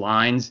Kittle's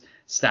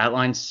stat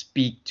lines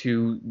speak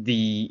to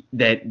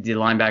that the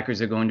linebackers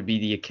are going to be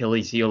the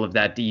Achilles heel of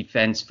that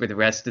defense for the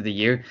rest of the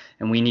year.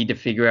 And we need to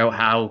figure out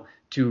how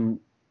to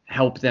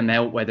help them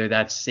out, whether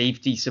that's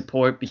safety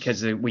support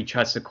because we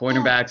trust the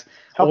cornerbacks,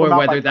 or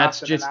whether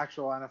that's just an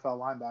actual NFL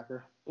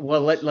linebacker.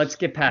 Well, let's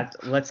get past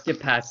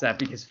that,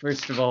 because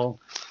first of all,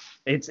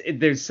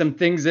 there's some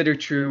things that are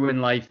true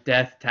in life,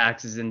 death,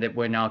 taxes, and that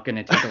we're not going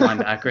to take a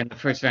linebacker in the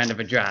first round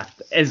of a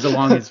draft as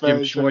long as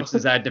Jim Schwartz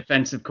is our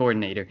defensive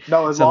coordinator.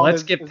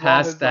 Let's get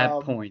past that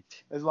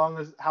point. As long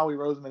as Howie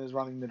Roseman is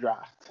running the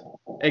draft.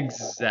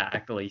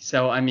 Exactly.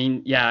 So, I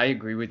mean, yeah, I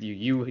agree with you.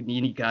 You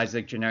need guys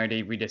like Jannard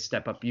Avery to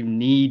step up. You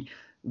need,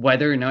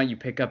 whether or not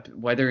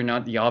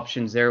the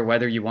options there,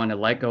 whether you want to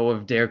let go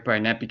of Derek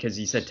Barnett because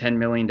he's a $10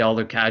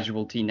 million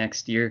casualty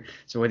next year.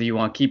 So whether you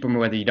want to keep him or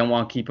whether you don't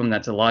want to keep him,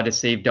 that's a lot of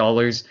saved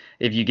dollars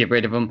if you get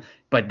rid of him.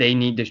 But they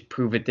need to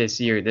prove it this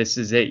year. This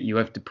is it. You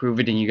have to prove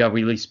it, and you got to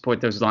really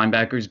support those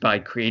linebackers by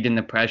creating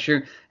the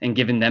pressure and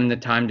giving them the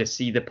time to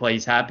see the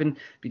plays happen,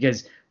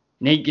 because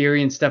Nate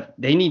Geary and stuff,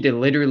 they need to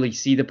literally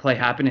see the play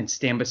happen and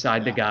stand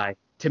beside the guy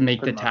to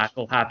make the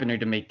tackle happen or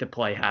to make the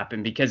play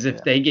happen. Because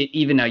if they get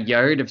even a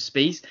yard of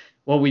space,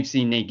 well, we've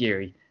seen Nate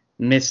Geary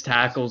miss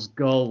tackles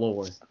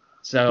galore.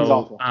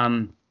 So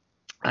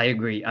I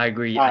agree.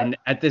 And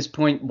at this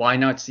point, why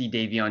not see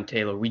Davion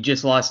Taylor? We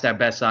just lost our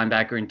best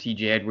linebacker in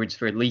TJ Edwards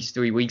for at least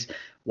 3 weeks.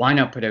 Why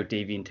not put out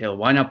Davion Taylor?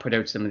 Why not put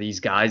out some of these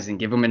guys and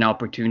give them an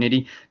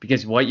opportunity?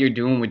 Because what you're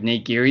doing with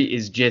Nate Geary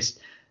is just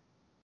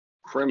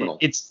criminal.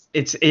 It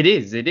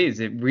is.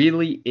 It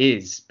really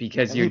is,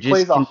 because he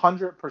plays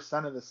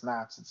 100% of the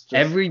snaps. It's just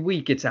every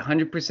week. It's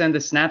 100% of the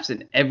snaps,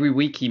 and every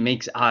week he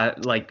makes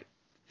like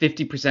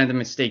 50% of the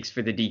mistakes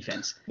for the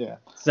defense. Yeah.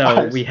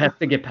 So we have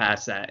to get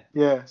past that.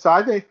 Yeah. So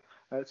I think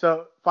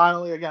so.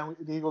 Finally, again,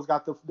 the Eagles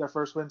got their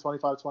first win,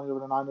 25-20 over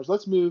the Niners.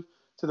 Let's move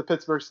to the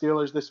Pittsburgh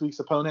Steelers, this week's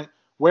opponent,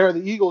 where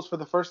the Eagles, for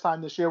the first time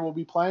this year, will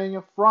be playing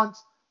in front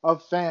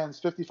of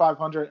fans,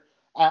 5,500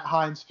 at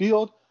Heinz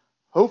Field.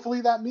 Hopefully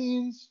that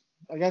means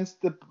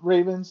against the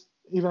Ravens,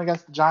 even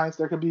against the Giants,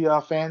 there could be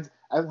fans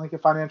at Lincoln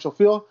Financial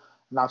Field.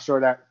 I'm not sure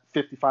that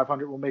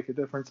 5,500 will make a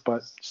difference,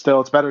 but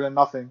still, it's better than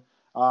nothing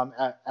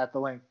at the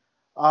Link.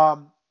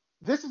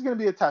 This is going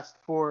to be a test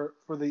for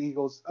the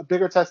Eagles, a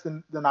bigger test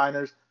than the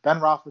Niners. Ben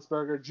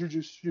Roethlisberger,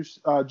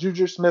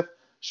 Juju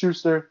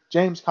Smith-Schuster,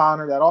 James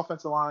Conner, that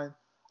offensive line.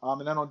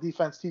 And then on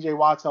defense, TJ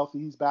Watt's healthy.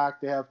 He's back.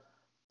 They have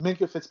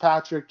Minkah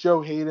Fitzpatrick,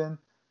 Joe Hayden.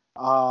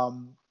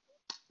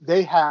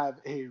 They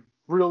have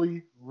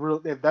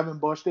they have Devin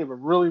Bush. They have a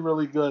really,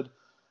 really good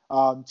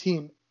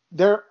team.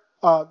 They're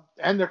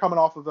coming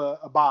off of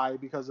a bye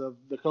because of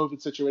the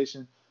COVID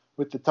situation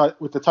with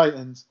the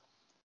Titans.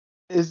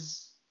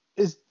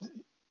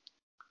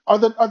 Are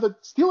the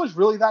Steelers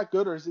really that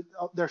good, or is it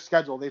their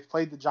schedule? They've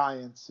played the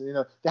Giants.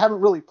 They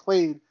haven't really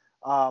played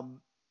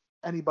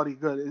anybody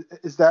good.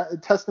 Is that a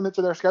testament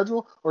to their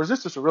schedule, or is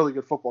this just a really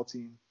good football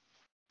team?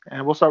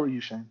 And we'll start with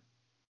you, Shane.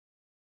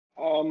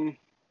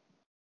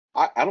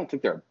 I don't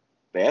think they're a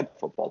bad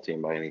football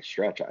team by any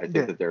stretch. I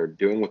think that they're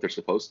doing what they're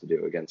supposed to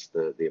do against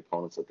the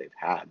opponents that they've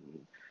had.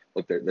 And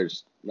look,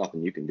 there's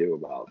nothing you can do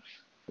about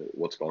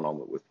what's going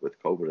on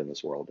with COVID in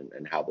this world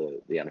and how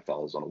the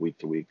NFL is on a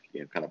week-to-week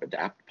kind of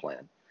adapt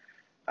plan.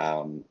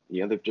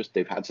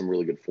 They've had some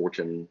really good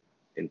fortune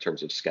in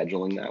terms of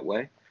scheduling that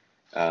way.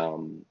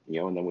 And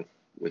then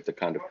with the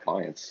kind of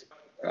the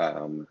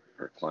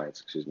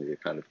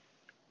kind of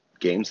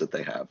games that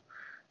they have,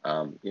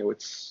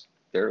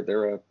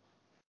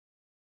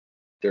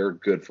 they're a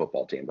good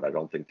football team, but I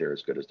don't think they're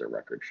as good as their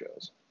record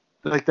shows.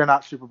 Like, they're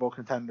not Super Bowl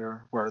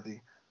contender worthy.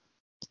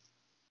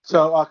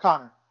 So,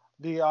 Connor,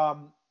 the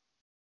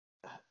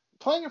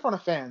playing in front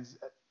of fans,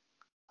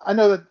 I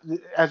know that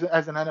as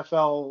an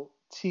NFL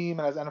team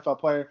and as an NFL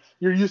player,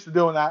 you're used to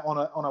doing that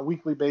on a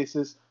weekly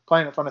basis,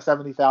 playing in front of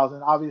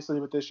 70,000. Obviously,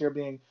 with this year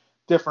being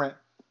different,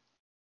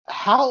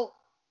 how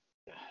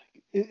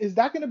is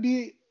that going to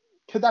be?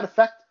 Could that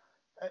affect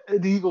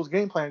the Eagles'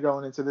 game plan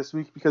going into this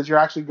week? Because you're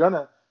actually going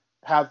to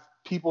have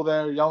people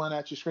there yelling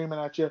at you, screaming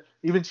at you,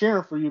 even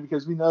cheering for you,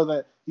 because we know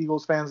that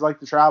Eagles fans like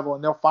to travel,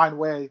 and they'll find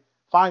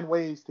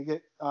ways to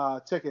get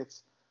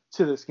tickets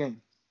to this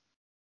game.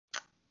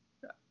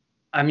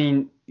 I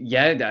mean,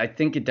 yeah, I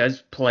think it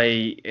does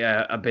play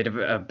a bit of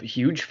a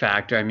huge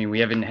factor. I mean, we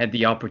haven't had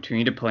the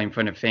opportunity to play in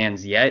front of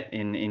fans yet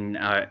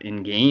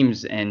in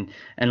games, and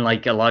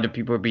like a lot of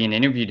people are being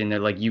interviewed, and they're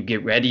like, you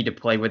get ready to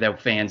play without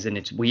fans, and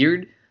it's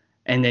weird,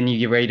 and then you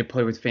get ready to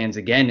play with fans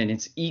again, and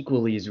it's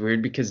equally as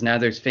weird because now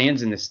there's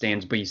fans in the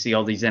stands, but you see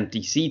all these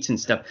empty seats and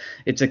stuff.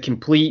 It's a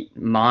complete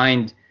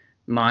mind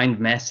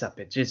mess up.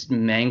 It just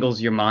mangles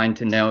your mind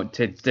to know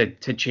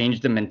to change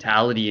the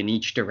mentality in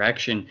each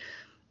direction.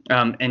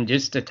 And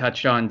just to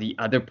touch on the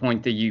other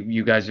point that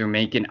you guys are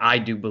making, I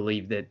do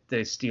believe that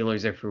the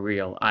Steelers are for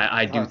real.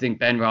 I do think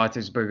Ben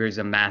Roethlisberger is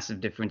a massive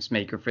difference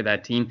maker for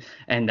that team,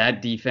 and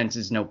that defense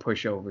is no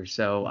pushover.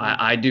 So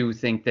I do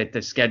think that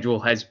the schedule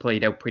has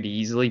played out pretty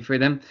easily for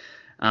them,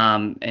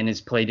 and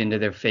has played into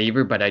their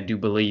favor. But I do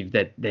believe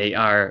that they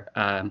are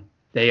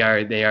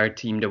a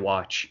team to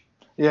watch.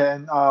 Yeah,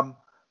 and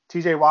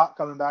T.J. Watt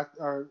coming back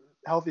or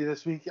healthy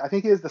this week. I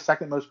think he has the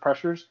second most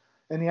pressures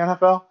in the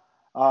NFL.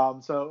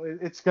 So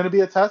it's going to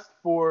be a test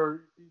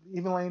for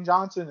even Lane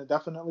Johnson and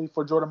definitely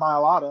for Jordan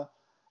Mailata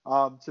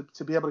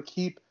to be able to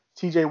keep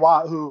T.J.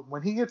 Watt, who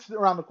when he gets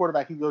around the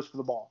quarterback, he goes for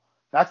the ball.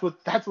 That's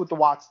what the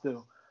Watts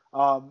do.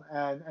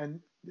 And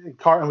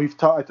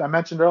I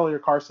mentioned earlier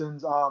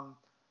Carson's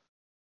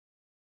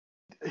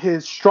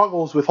his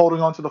struggles with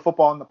holding on to the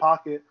football in the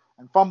pocket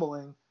and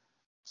fumbling.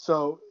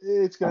 So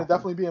it's going to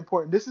definitely be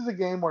important. This is a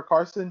game where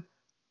Carson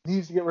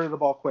needs to get rid of the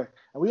ball quick.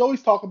 And we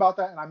always talk about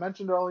that. And I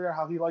mentioned earlier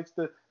how he likes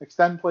to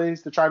extend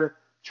plays to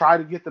try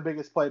to get the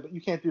biggest play. But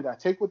you can't do that.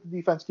 Take what the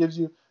defense gives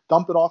you,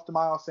 dump it off to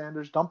Miles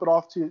Sanders, dump it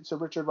off to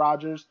Richard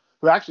Rodgers,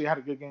 who actually had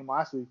a good game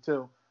last week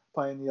too,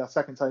 playing the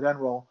second tight end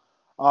role.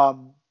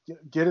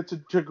 Get it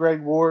to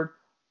Greg Ward.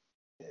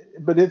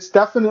 But it's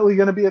definitely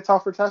going to be a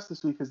tougher test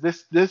this week because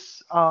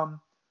this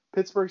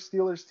Pittsburgh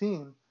Steelers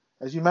team,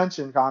 as you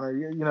mentioned, Connor,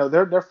 you know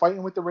they're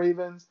fighting with the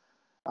Ravens,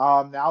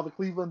 now the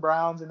Cleveland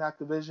Browns in that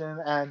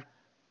division, and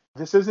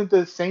this isn't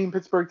the same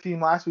Pittsburgh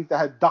team last week that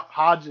had Duck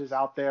Hodges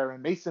out there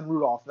and Mason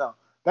Rudolph. No,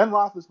 Ben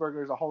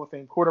Roethlisberger is a Hall of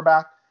Fame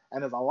quarterback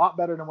and is a lot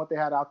better than what they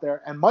had out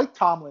there. And Mike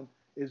Tomlin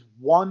is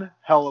one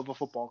hell of a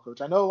football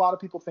coach. I know a lot of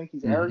people think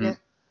he's arrogant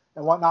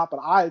and whatnot, but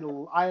I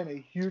am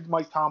a huge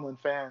Mike Tomlin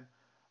fan,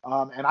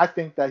 and I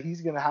think that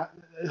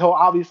he'll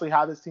obviously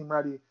have his team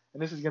ready.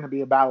 And this is going to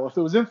be a battle. If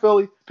it was in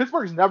Philly,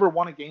 Pittsburgh's never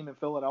won a game in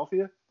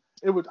Philadelphia.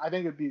 I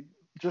think it'd be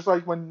just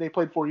like when they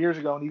played 4 years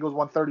ago and Eagles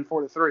won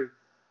 34-3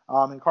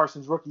 in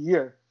Carson's rookie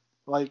year.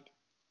 Like,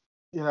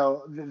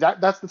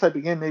 that's the type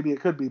of game maybe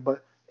it could be.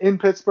 But in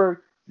Pittsburgh,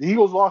 the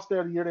Eagles lost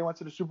there the year they went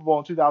to the Super Bowl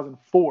in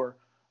 2004.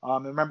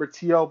 And remember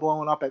T.O.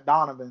 blowing up at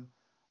Donovan.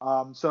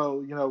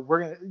 So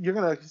you're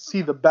gonna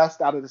see the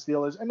best out of the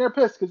Steelers, and they're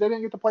pissed because they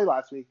didn't get to play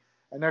last week,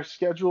 and their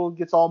schedule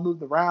gets all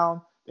moved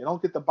around. They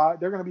don't get the bye.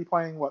 They're going to be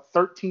playing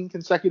 13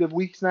 consecutive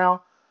weeks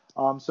now.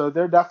 So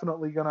they're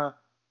definitely going to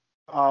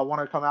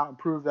want to come out and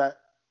prove that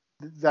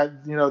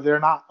they're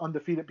not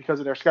undefeated because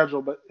of their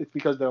schedule, but it's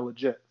because they're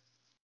legit.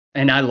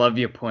 And I love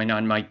your point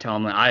on Mike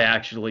Tomlin. I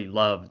actually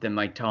love that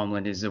Mike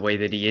Tomlin is the way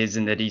that he is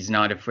and that he's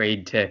not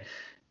afraid to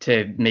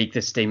make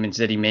the statements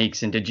that he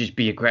makes and to just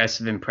be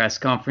aggressive in press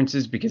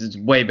conferences, because it's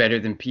way better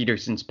than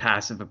Peterson's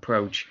passive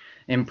approach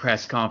in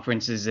press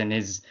conferences and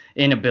his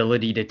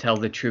inability to tell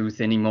the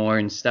truth anymore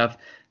and stuff.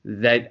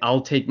 That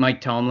I'll take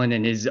Mike Tomlin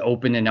and his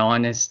open and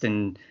honest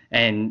and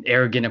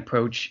arrogant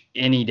approach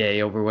any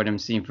day over what I'm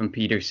seeing from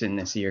Peterson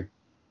this year.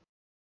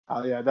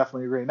 Oh yeah, I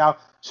definitely agree. Now,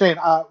 Shane,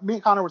 me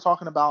and Connor were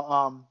talking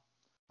about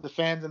the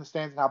fans in the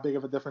stands and how big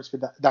of a difference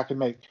that could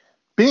make.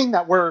 Being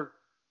that we're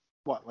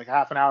like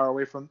half an hour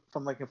away from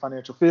Lincoln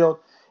Financial Field,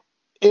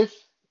 if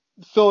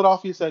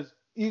Philadelphia says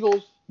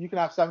Eagles, you can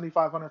have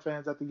 7,500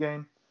 fans at the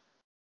game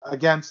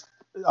against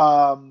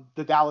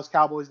the Dallas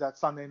Cowboys that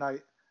Sunday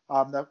night,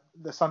 the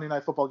Sunday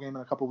night football game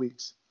in a couple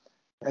weeks,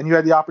 and you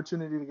had the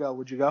opportunity to go,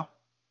 would you go?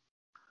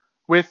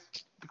 With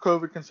the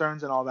COVID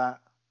concerns and all that.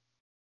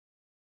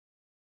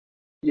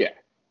 Yeah.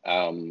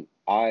 I'm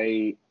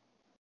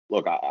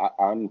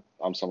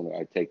someone that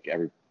I take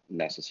every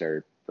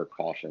necessary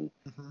precaution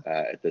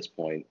at this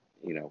point,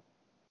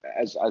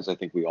 as I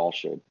think we all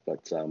should.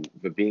 But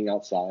being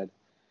outside,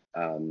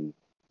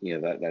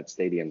 that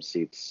stadium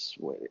seats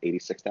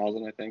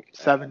 86,000, I think.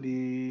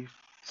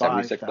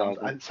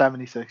 76,000.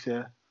 76,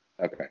 yeah.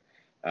 Okay.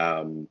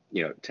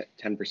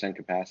 10%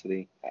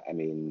 capacity. I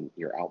mean,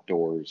 you're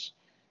outdoors.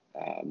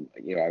 I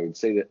would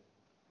say that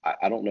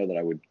I don't know that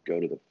I would go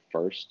to the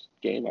first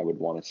game. I would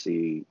want to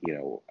see,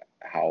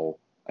 how.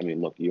 I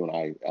mean, look, you and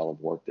I, Elle,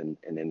 have worked in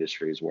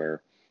industries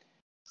where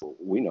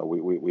we know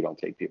we don't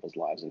take people's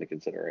lives into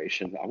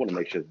consideration. I want to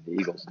make sure that the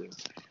Eagles do.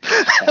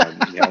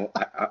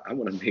 I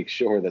want to make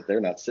sure that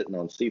they're not sitting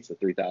on seats that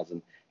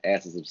 3,000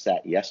 asses have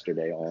sat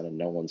yesterday on and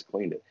no one's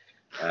cleaned it.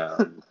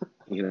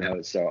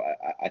 So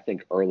I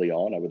think early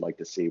on I would like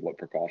to see what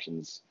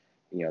precautions,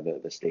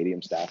 the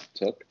stadium staff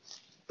took.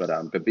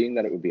 But being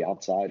that it would be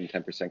outside and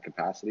 10%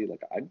 capacity,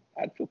 like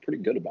I'd feel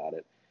pretty good about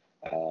it.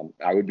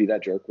 I would be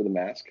that jerk with a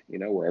mask,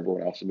 where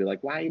everyone else would be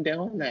like, "Why are you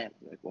doing that?"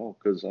 Like, well,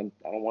 because I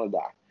don't want to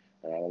die.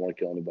 I don't want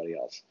to kill anybody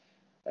else.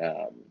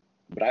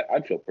 But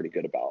I'd feel pretty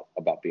good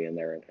about being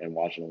there and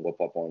watching them whoop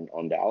up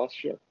on Dallas.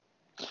 Sure.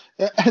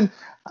 And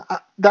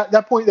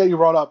that point that you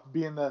brought up,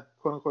 being the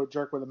quote unquote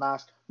jerk with a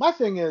mask. My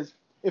thing is,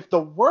 if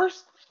the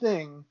worst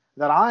thing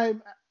that I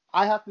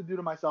have to do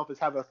to myself is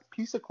have a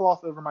piece of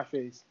cloth over my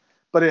face,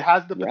 but it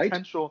has the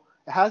potential,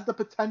 it has the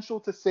potential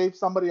to save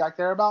somebody I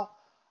care about,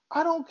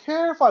 I don't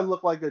care if I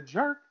look like a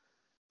jerk.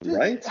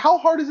 Right. How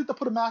hard is it to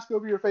put a mask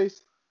over your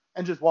face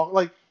and just walk?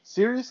 Like,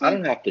 seriously? I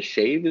don't have to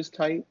shave as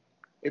tight.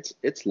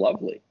 It's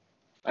lovely.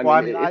 I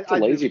mean, it's a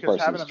lazy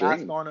person's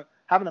dream.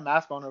 Having a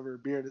mask on over a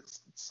beard, it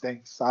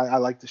stinks. I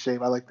like to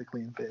shave. I like the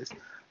clean face.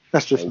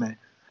 That's just me.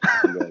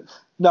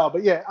 No,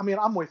 but yeah, I mean,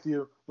 I'm with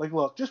you. Like,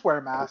 look, just wear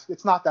a mask.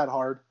 It's not that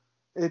hard.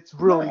 It's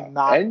really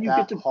not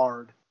that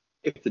hard.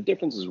 If the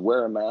difference is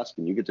wear a mask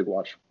and you get to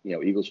watch,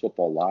 Eagles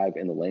football live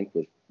in the link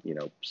with,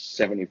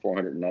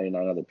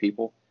 7,499 other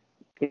people,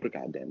 put a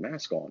goddamn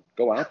mask on.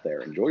 Go out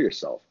there, enjoy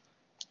yourself.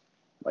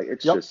 Like,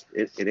 it's just,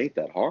 it ain't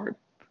that hard.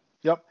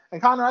 Yep.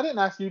 And Connor, I didn't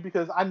ask you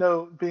because I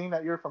know, being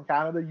that you're from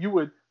Canada, you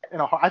would,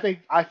 I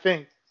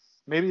think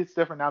maybe it's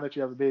different now that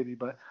you have a baby,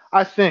 but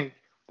I think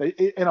that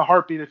in a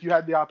heartbeat, if you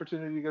had the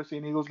opportunity to go see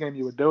an Eagles game,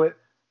 you would do it.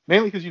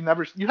 Mainly because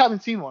you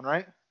haven't seen one,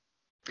 right?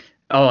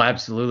 Oh,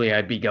 absolutely.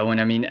 I'd be going.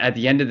 I mean, at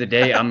the end of the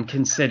day, I'm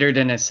considered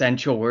an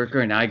essential worker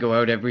and I go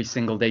out every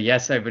single day.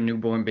 Yes, I have a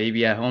newborn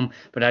baby at home,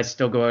 but I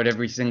still go out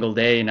every single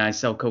day and I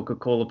sell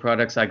Coca-Cola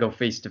products. I go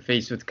face to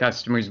face with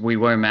customers. We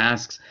wear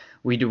masks.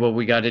 We do what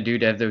we got to do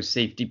to have those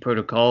safety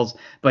protocols,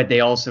 but they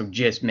also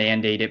just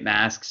mandated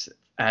masks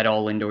at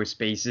all indoor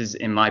spaces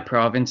in my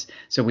province.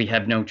 So we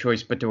have no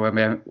choice but to wear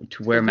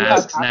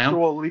masks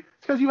now. It's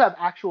because you have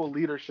actual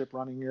leadership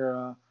running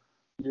your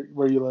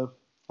where you live.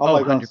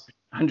 Oh,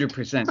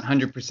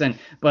 100%.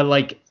 But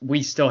like,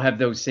 we still have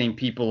those same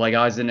people. Like,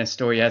 I was in a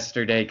store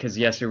yesterday because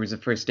yesterday was the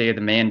first day of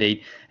the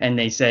mandate, and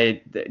they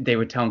said they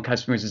were telling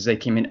customers as they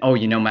came in, oh,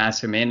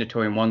 masks are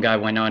mandatory. And one guy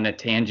went on a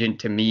tangent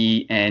to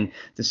me and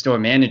the store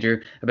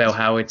manager about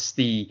how it's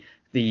the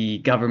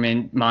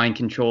government mind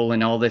control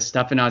and all this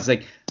stuff. And I was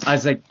like,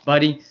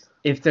 buddy,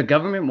 if the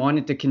government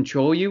wanted to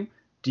control you,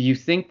 do you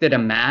think that a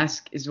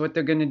mask is what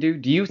they're going to do?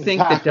 Do you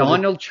think that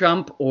Donald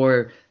Trump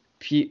or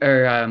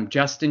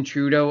Justin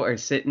Trudeau are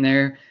sitting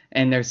there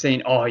and they're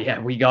saying, oh yeah,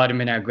 we got him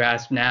in our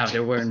grasp now,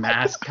 they're wearing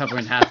masks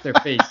covering half their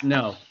face?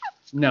 No,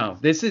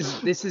 this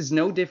is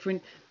no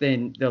different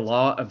than the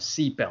law of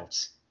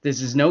seatbelts.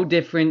 This is no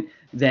different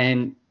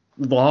than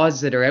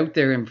laws that are out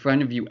there in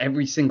front of you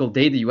every single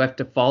day that you have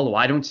to follow.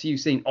 I don't see you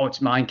saying, oh,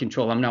 it's mind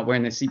control, I'm not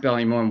wearing the seatbelt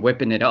anymore and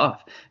whipping it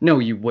off. No,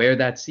 you wear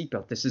that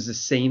seatbelt. This is the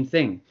same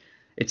thing.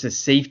 It's a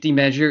safety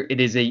measure. It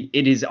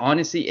is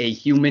honestly a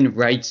human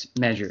rights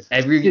measure.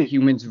 Every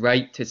human's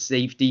right to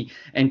safety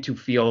and to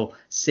feel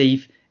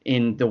safe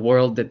in the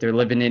world that they're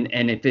living in.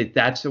 And if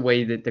that's the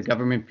way that the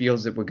government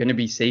feels that we're going to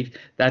be safe,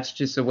 that's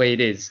just the way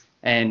it is.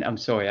 And I'm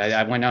sorry,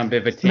 I went on a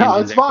bit of a tangent. No,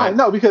 it's fine.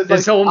 No, because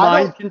this whole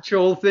mind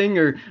control thing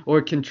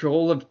or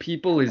control of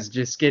people is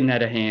just getting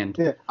out of hand.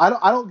 Yeah, I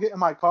don't get in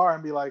my car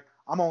and be like,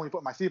 I'm only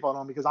putting my seatbelt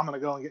on because I'm going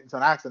to go and get into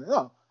an accident.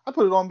 No, I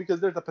put it on because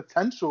there's a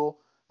potential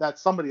that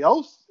somebody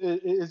else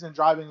isn't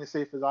driving as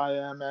safe as I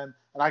am, and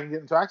I can get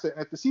into an accident.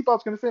 And if the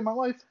seatbelt's going to save my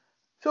life,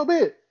 so be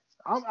it.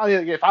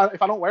 If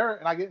I don't wear it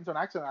and I get into an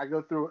accident, I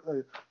go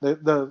through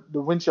the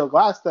windshield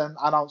glass, then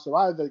I don't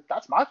survive. Like,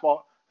 that's my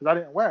fault because I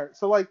didn't wear it.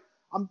 So like,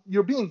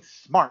 you're being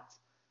smart.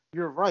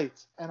 You're right,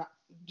 and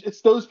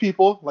it's those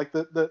people like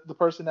the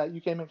person that you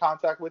came in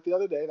contact with the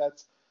other day.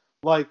 That's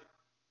like,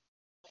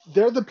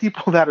 they're the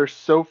people that are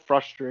so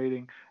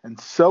frustrating and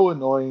so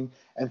annoying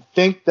and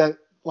think that,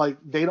 like,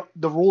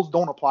 the rules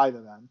don't apply to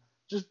them.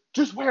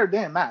 Just wear a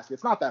damn mask.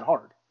 It's not that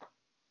hard.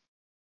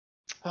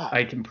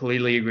 I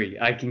completely agree.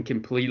 I can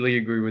completely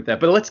agree with that.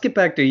 But let's get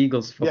back to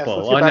Eagles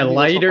football. On a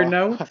lighter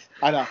note.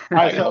 I know. All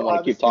right, so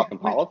want to keep talking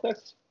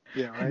politics?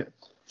 Yeah, right.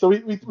 So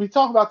we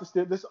talk about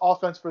this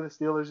offense for the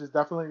Steelers is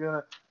definitely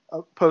going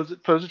to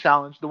pose a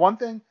challenge. The one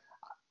thing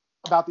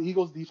about the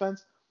Eagles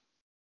defense,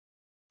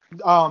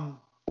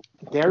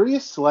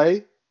 Darius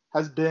Slay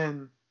has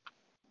been,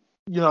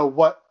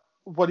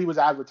 what he was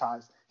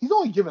advertised. He's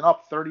only given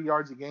up 30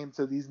 yards a game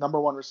to these number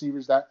one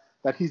receivers that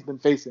he's been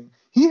facing.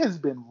 He has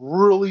been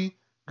really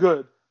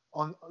good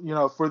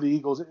for the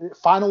Eagles.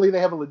 Finally, they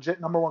have a legit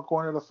number one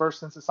corner, the first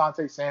since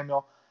Asante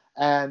Samuel,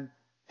 and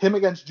him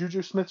against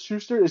Juju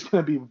Smith-Schuster is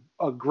going to be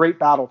a great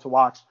battle to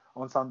watch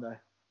on Sunday.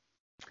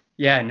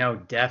 Yeah, no,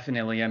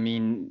 definitely. I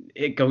mean,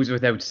 it goes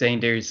without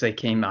saying Darius Slay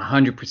came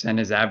 100%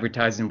 as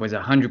advertised and was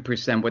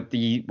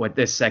 100% what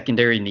this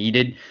secondary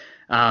needed.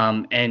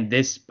 And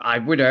this, I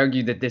would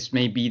argue that this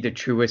may be the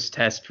truest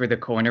test for the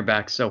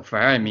cornerbacks so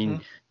far. I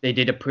mean, they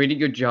did a pretty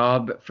good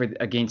job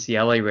against the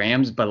LA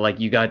Rams, but like,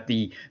 you got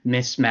the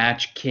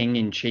mismatch King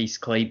and Chase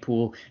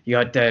Claypool, you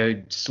got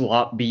the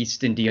slot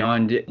beast and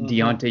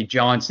Deontay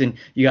Johnson,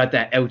 you got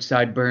that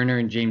outside burner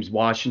in James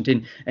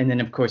Washington, and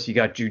then of course you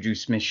got Juju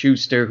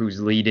Smith-Schuster,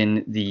 who's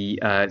leading the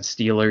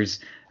Steelers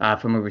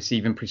from a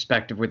receiving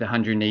perspective with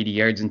 180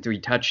 yards and 3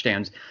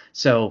 touchdowns.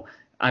 So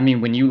I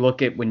mean, when you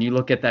look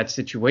at that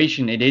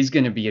situation, it is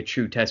going to be a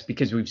true test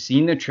because we've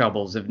seen the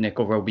troubles of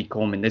Nickel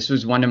Roby-Coleman. This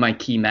was one of my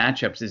key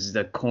matchups, is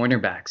the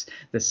cornerbacks,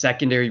 the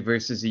secondary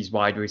versus these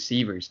wide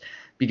receivers,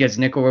 because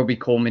Nickel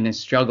Roby-Coleman has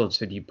struggled.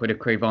 So do you put a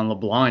Cravon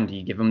LeBlanc? Do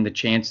you give him the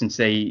chance and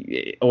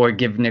say, or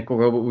give Nickel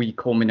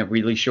Roby-Coleman a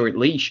really short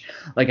leash?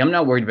 Like, I'm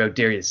not worried about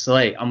Darius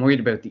Slay. I'm worried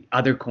about the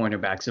other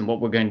cornerbacks and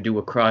what we're going to do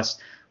across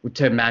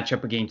to match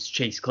up against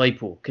Chase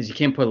Claypool, because you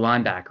can't put a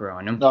linebacker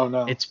on him.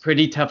 No. It's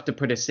pretty tough to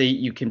put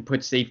you can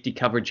put safety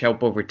coverage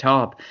help over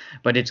top,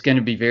 but it's going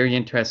to be very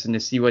interesting to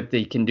see what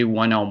they can do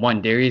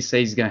one-on-one. Darius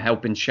Slay is going to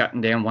help in shutting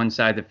down one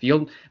side of the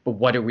field, but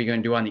what are we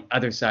going to do on the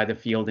other side of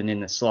the field and in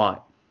the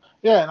slot?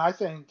 Yeah, and I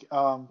think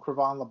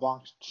Cravon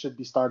LeBlanc should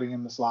be starting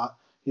in the slot.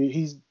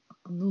 He's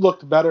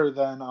looked better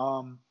than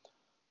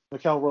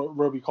Nickel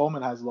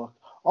Roby-Coleman has looked.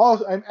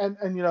 Also, and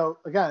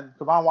again,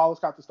 Kevon Wallace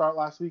got the start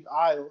last week.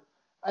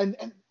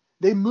 And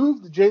they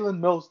moved Jalen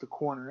Mills to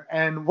corner.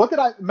 And what did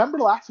I remember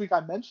last week?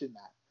 I mentioned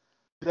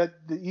that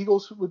the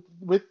Eagles,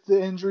 with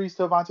the injuries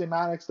to Avonte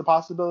Maddox, the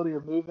possibility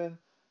of moving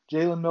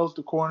Jalen Mills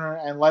to corner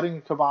and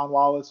letting Kevon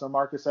Wallace or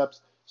Marcus Epps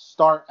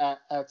start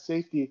at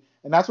safety.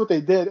 And that's what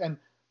they did. And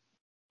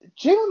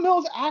Jalen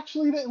Mills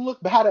actually didn't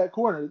look bad at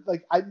corner.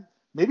 Like,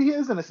 maybe he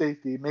isn't a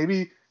safety.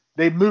 Maybe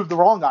they moved the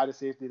wrong guy to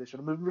safety. They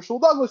should have moved Rasul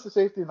Douglas to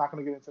safety. I'm not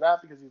going to get into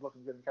that because he's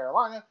looking good in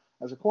Carolina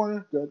as a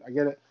corner. Good, I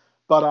get it.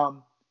 But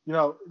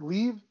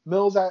leave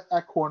Mills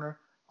at corner,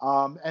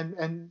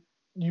 and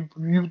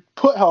you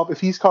put help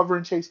if he's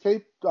covering Chase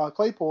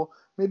Claypool.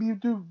 Maybe you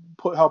do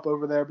put help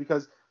over there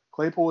because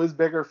Claypool is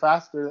bigger,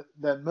 faster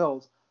than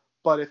Mills.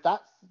 But if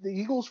the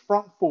Eagles'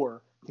 front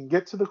four can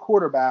get to the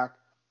quarterback,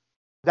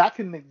 that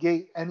can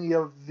negate any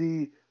of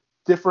the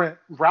different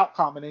route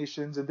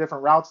combinations and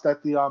different routes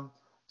that the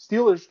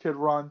Steelers could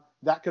run.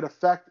 That could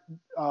affect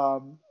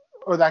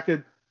or that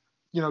could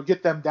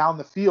get them down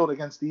the field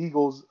against the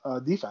Eagles'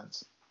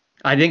 defense.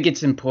 I think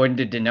it's important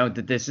to denote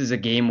that this is a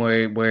game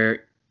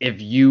where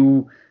if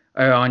you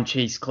are on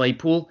Chase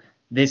Claypool,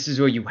 this is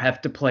where you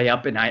have to play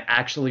up. And I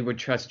actually would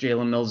trust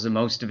Jalen Mills the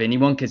most of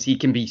anyone because he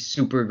can be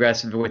super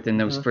aggressive within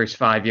those first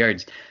 5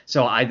 yards.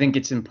 So I think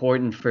it's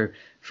important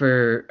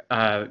for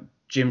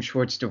Jim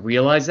Schwartz to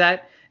realize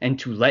that and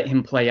to let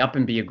him play up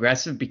and be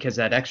aggressive, because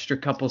that extra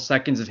couple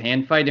seconds of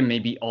hand fight and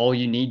maybe all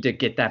you need to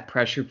get that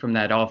pressure from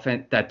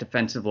that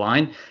defensive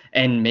line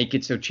and make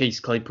it so Chase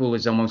Claypool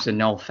is almost a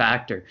null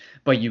factor.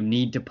 But you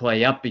need to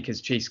play up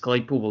because Chase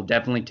Claypool will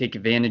definitely take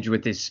advantage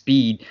with his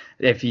speed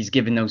if he's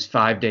given those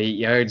 5 to 8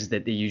 yards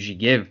that they usually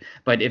give.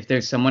 But if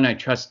there's someone I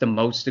trust the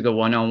most to go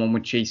one-on-one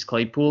with Chase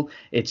Claypool,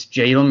 it's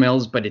Jalen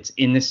Mills, but it's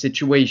in the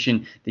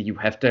situation that you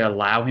have to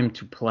allow him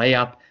to play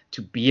up,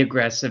 to be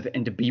aggressive,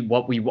 and to be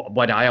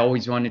what I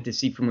always wanted to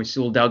see from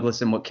Rasul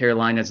Douglas and what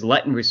Carolina's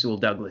letting Rasul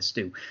Douglas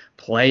do.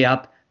 Play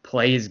up,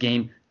 play his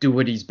game, do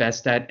what he's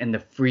best at, and the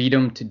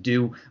freedom to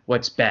do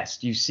what's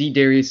best. You see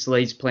Darius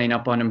Slay's playing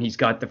up on him. He's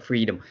got the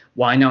freedom.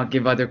 Why not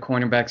give other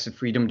cornerbacks the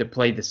freedom to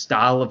play the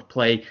style of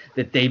play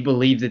that they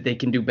believe that they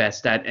can do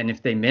best at? And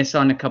if they miss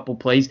on a couple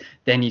plays,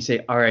 then you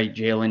say, all right,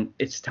 Jalen,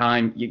 it's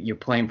time. You're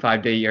playing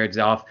 5 to 8 yards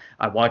off.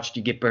 I watched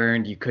you get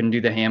burned. You couldn't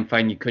do the ham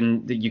fight. You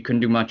couldn't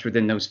do much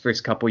within those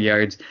first couple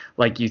yards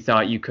like you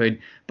thought you could.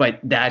 But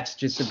that's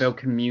just about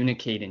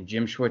communicating.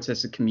 Jim Schwartz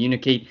has to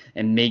communicate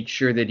and make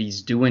sure that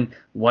he's doing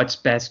what's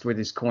best with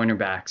his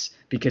cornerbacks,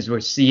 because we're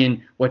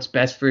seeing what's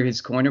best for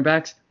his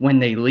cornerbacks when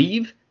they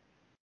leave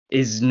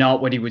is not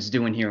what he was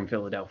doing here in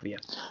Philadelphia.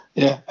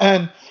 Yeah,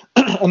 and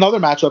another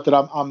matchup that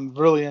I'm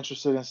really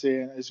interested in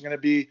seeing is going to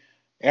be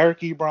Eric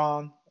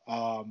Ebron,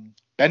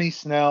 Benny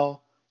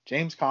Snell,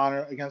 James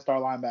Conner against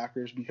our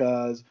linebackers,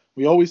 because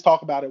we always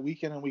talk about it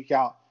week in and week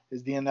out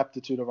is the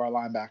ineptitude of our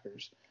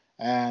linebackers,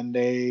 and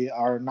they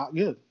are not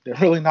good. They're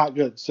really not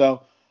good.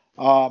 So,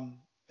 and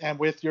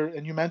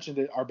you mentioned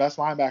it, our best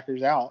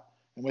linebackers out.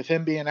 And with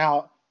him being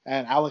out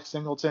and Alex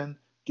Singleton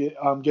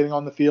getting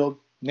on the field,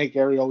 Nate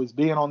Gary always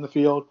being on the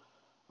field,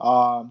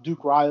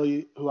 Duke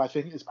Riley, who I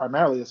think is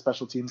primarily a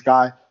special teams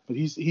guy, but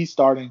he's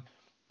starting.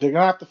 They're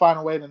going to have to find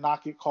a way to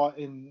not get caught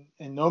in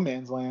no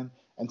man's land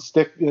and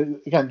stick.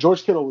 Again,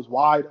 George Kittle was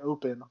wide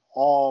open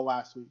all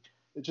last week.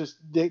 It just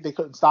they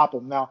couldn't stop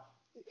him. Now,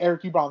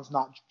 Eric Ebron's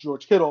not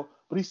George Kittle,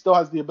 but he still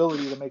has the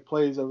ability to make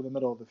plays over the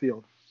middle of the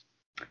field.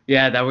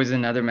 Yeah, that was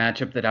another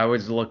matchup that I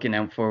was looking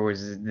out for,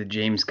 was the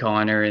James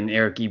Conner and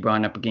Eric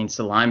Ebron up against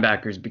the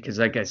linebackers, because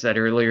like I said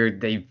earlier,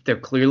 they're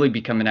clearly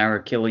becoming our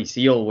Achilles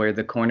heel, where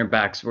the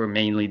cornerbacks were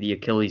mainly the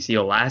Achilles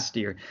heel last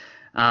year.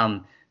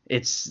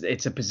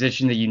 It's a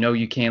position that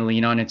you can't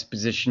lean on. It's a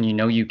position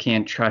you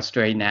can't trust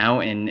right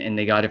now, and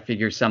they got to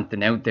figure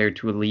something out there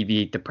to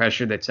alleviate the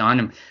pressure that's on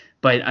him.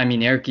 But, I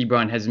mean, Eric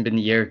Ebron hasn't been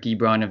the Eric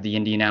Ebron of the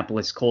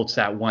Indianapolis Colts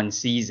that one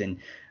season.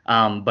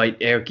 But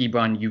Eric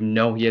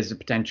Ebron, he has the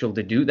potential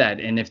to do that.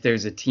 And if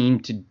there's a team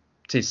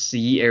to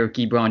see Eric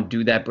Ebron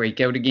do that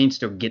breakout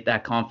against or get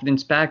that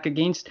confidence back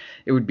against,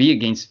 it would be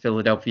against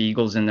Philadelphia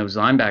Eagles and those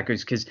linebackers,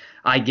 because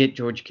I get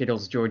George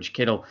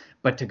Kittle,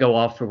 but to go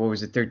off for,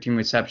 13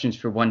 receptions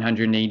for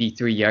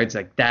 183 yards,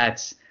 like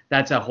that's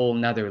a whole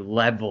nother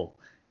level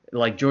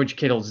like George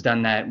Kittle's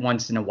done that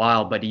once in a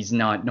while, but he's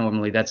not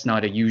normally, that's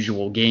not a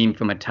usual game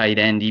from a tight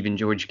end, even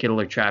George Kittle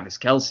or Travis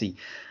Kelce.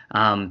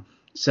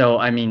 So,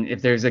 I mean,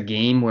 if there's a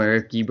game where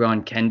Eric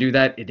Ebron can do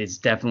that, it is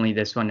definitely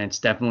this one. It's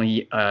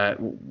definitely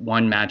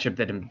one matchup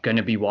that I'm going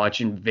to be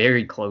watching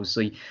very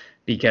closely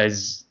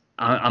because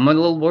I'm a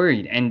little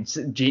worried. And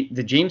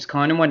the James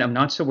Conner one, I'm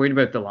not so worried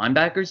about the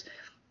linebackers.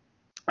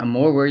 I'm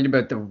more worried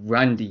about the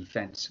run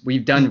defense.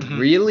 We've done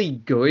really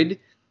good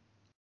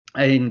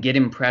in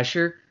getting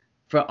pressure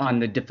on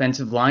the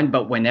defensive line,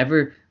 but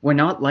whenever we're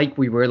not like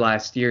we were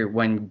last year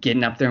when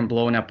getting up there and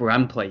blowing up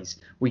run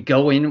plays. We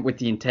go in with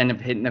the intent of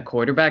hitting the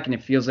quarterback, and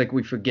it feels like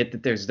we forget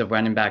that there's the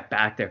running back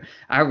there.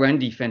 Our run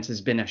defense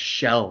has been a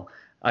shell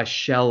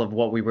of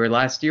what we were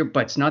last year,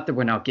 but it's not that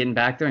we're not getting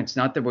back there. It's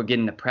not that we're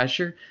getting the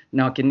pressure,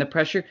 not getting the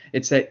pressure.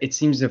 It's that it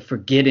seems they're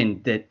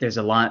forgetting that there's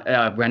a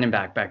running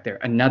back there,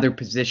 another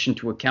position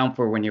to account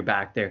for when you're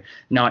back there,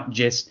 not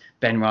just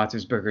Ben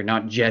Roethlisberger,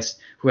 not just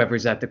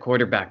whoever's at the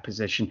quarterback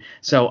position.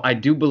 So I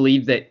do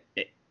believe that,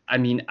 I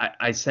mean,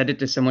 I said it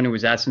to someone who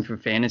was asking for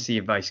fantasy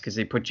advice because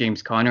they put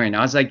James Conner in.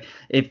 I was like,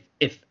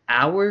 if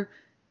our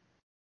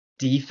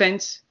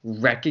defense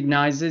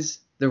recognizes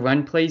the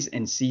run plays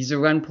and sees the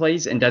run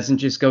plays and doesn't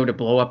just go to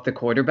blow up the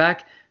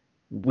quarterback,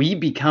 we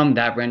become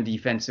that run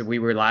defense that we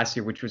were last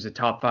year, which was a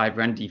top 5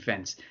 run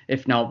defense,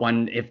 if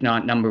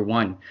not number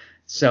 1.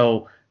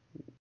 So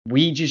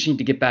we just need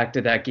to get back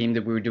to that game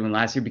that we were doing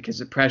last year because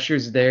the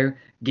pressure's there,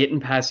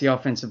 getting past the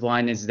offensive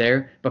line is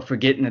there, but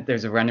forgetting that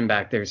there's a running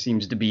back there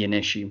seems to be an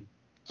issue.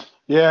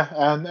 Yeah,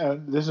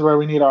 and this is where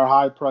we need our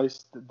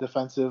high-priced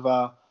defensive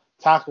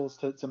tackles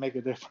to make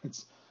a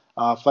difference.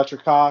 Fletcher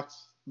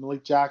Cox,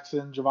 Malik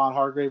Jackson, Javon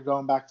Hargrave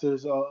going back to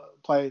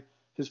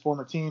his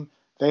former team.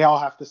 They all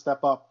have to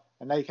step up,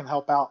 and they can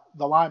help out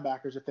the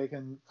linebackers if they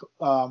can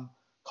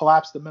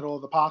collapse the middle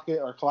of the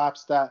pocket or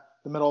collapse the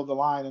middle of the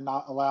line and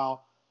not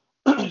allow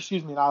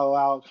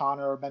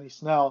Connor or Benny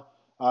Snell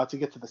to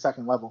get to the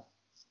second level.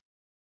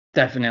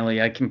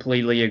 Definitely, I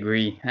completely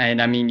agree.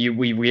 And I mean,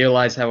 we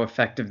realize how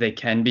effective they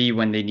can be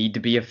when they need to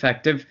be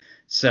effective.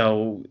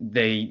 So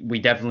we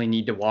definitely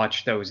need to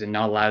watch those and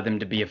not allow them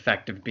to be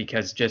effective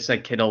because just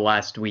like Kittle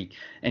last week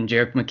and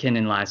Jerick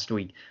McKinnon last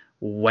week,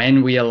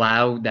 when we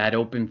allow that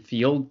open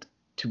field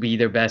to be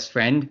their best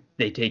friend,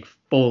 they take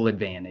full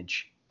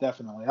advantage.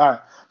 Definitely. All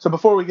right. So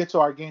before we get to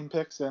our game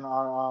picks and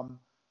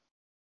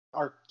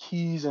our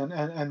keys and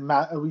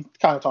we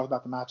kind of talked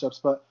about the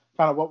matchups, but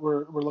kind of what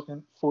we're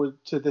looking forward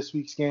to this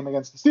week's game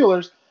against the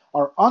Steelers,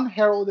 our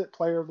unheralded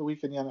player of the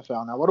week in the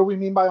NFL. Now, what do we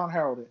mean by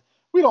unheralded?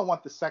 We don't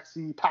want the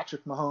sexy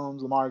Patrick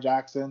Mahomes, Lamar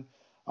Jackson,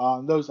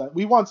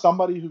 we want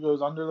somebody who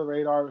goes under the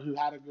radar, who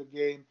had a good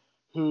game,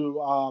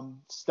 who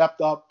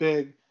stepped up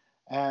big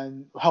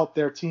and helped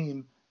their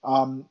team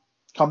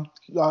come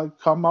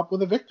up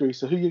with a victory.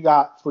 So who you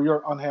got for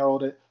your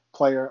unheralded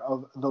player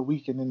of the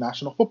week in the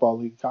National Football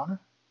League, Connor?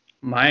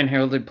 My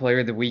unheralded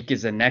player of the week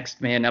is a next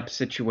man up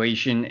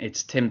situation.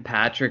 It's Tim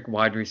Patrick,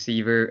 wide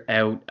receiver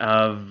out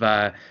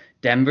of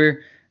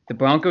Denver. The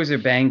Broncos are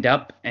banged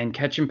up, and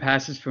catching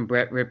passes from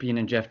Brett Rypien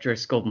and Jeff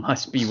Driscoll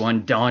must be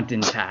one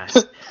daunting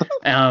task.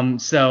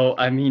 So,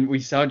 I mean, we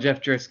saw Jeff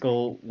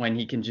Driscoll when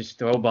he can just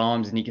throw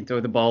bombs and he can throw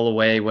the ball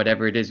away,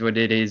 whatever it is, what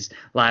it is.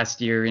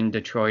 Last year in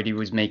Detroit, he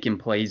was making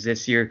plays.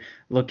 This year,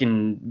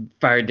 looking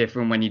far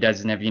different when he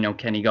doesn't have,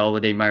 Kenny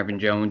Golladay, Marvin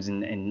Jones,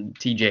 and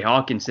TJ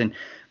Hawkinson.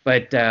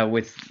 But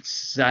with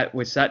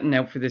Sutton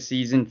out for the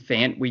season,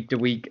 Fant week to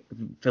week,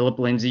 Philip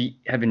Lindsay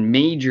having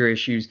major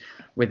issues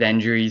with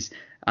injuries.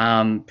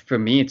 For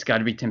me, it's got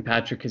to be Tim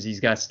Patrick because he's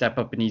got to step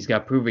up and he's got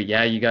to prove it.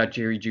 Yeah, you got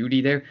Jerry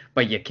Jeudy there,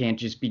 but you can't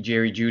just be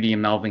Jerry Jeudy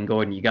and Melvin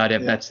Gordon. You got to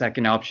have that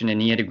second option,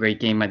 and he had a great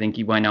game. I think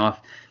he went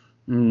off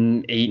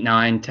 8,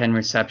 9, 10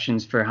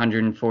 receptions for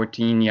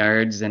 114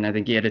 yards, and I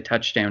think he had a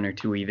touchdown or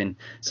 2 even.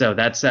 So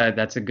that's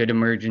a good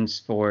emergence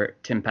for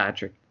Tim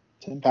Patrick.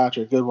 Tim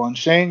Patrick, good one.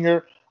 Shane,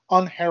 your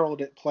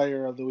unheralded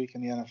player of the week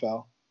in the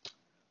NFL.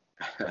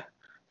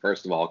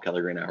 First of all,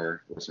 Kelly Green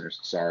Hour listeners,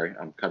 sorry,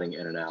 I'm cutting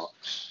in and out.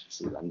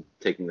 I'm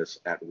taking this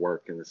at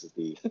work, and this is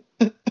the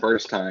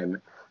first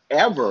time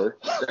ever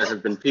there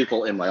have been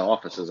people in my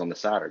offices on the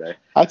Saturday.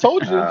 I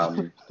told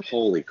you.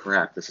 Holy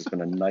crap, this has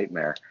been a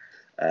nightmare.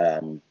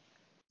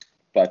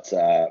 But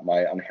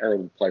my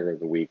unheralded player of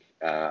the week,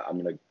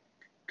 I'm going to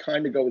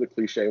kind of go with a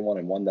cliche one,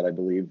 and one that I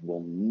believe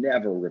will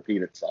never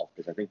repeat itself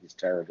because I think he's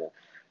terrible.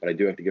 But I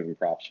do have to give him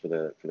props for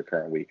the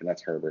current week, and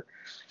that's Herbert.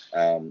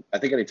 I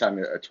think anytime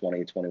a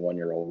 20,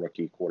 21-year-old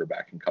rookie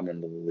quarterback can come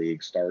into the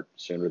league, start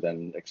sooner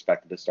than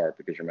expected to start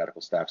because your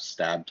medical staff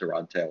stabbed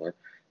Tyrod Taylor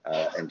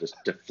and just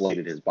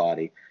deflated his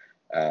body.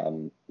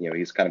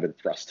 He's kind of been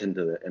thrust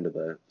into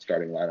the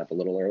starting lineup a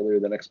little earlier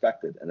than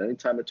expected. And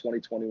anytime a 20,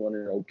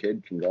 21-year-old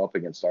kid can go up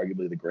against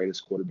arguably the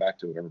greatest quarterback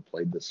to have ever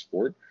played this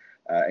sport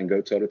and go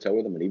toe-to-toe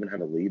with him and even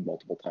have a lead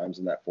multiple times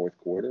in that fourth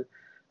quarter,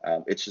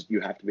 it's just you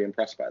have to be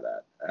impressed by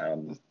that.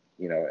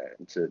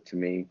 To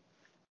me,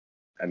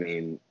 I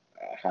mean,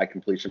 high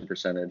completion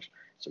percentage.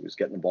 So he was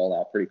getting the ball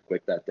out pretty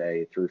quick that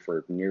day. Threw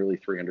for nearly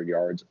 300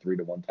 yards, a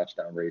 3-to-1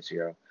 touchdown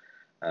ratio.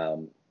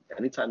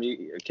 anytime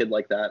a kid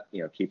like that,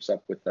 keeps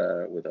up with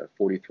a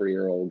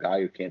 43-year-old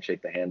guy who can't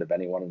shake the hand of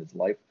anyone in his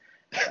life,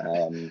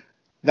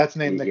 that's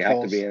named Nick you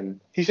Foles. have to be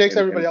he shakes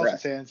everybody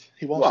impressed. else's hands.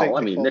 He won't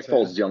shake Nick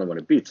Foles is the only one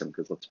who beats him,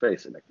 because let's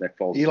face it, Nick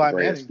Foles is the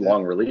greatest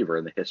long reliever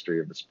in the history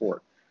of the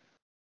sport.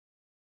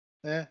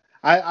 Yeah,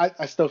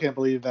 I still can't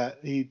believe that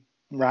he.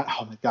 Oh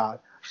my God,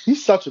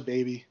 he's such a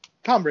baby.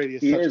 Tom Brady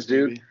is such a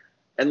baby. Dude.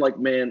 And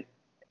man,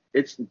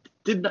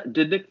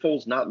 did Nick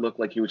Foles not look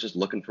like he was just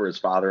looking for his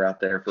father out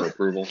there for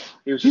approval?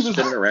 He was just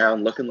spinning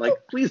around looking like,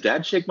 please,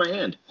 Dad, shake my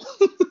hand.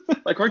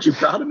 Aren't you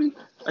proud of me?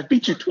 I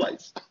beat you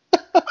twice.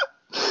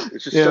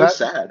 It's just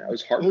sad. I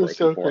was heartbroken. It was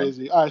so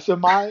crazy. All right, so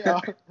my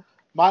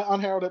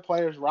unheralded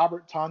player is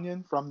Robert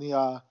Tonyan from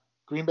the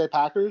Green Bay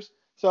Packers.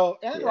 So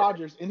Aaron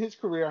Rodgers in his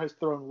career has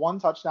thrown one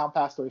touchdown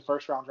pass to a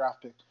first-round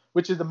draft pick,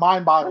 which is a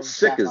mind-boggling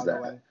stat, by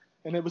the way.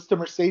 And it was to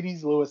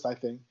Mercedes Lewis, I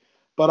think.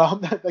 But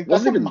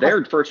wasn't even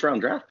their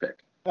first-round draft pick.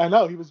 I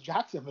know, he was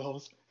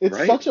Jacksonville's. It's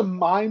such a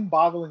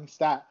mind-boggling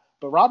stat.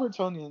 But Robert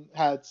Tonyan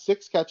had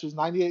 6 catches,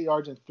 98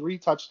 yards, and 3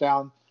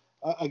 touchdowns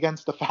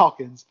against the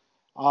Falcons.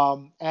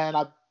 And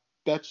I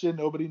bet you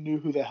nobody knew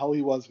who the hell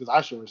he was, because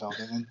I sure as hell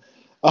didn't.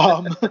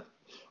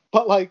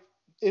 But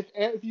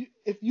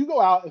if you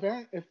go out,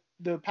 if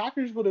the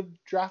Packers would have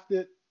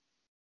drafted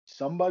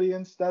somebody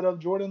instead of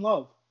Jordan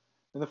Love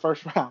in the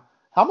first round,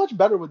 how much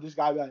better would this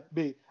guy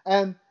be?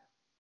 And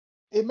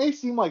it may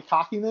seem like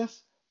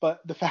cockiness,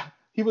 but the fact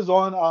he was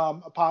on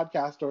a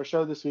podcast or a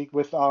show this week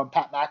with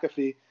Pat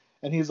McAfee,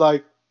 and he's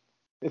like,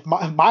 if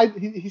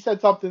he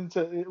said something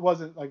it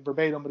wasn't like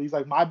verbatim, but he's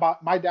like,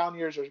 my down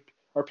years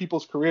are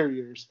people's career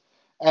years,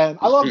 and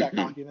I love that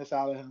cockiness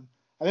out of him.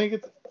 I think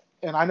it's,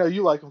 and I know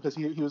you like him because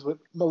he was with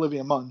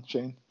Olivia Munn,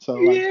 Shane. So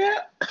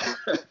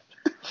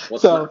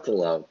what's not to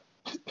love?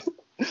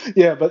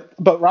 Yeah,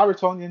 but Robert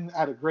Tonyan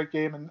had a great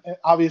game, and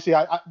obviously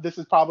this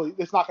is not going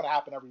to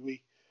happen every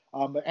week.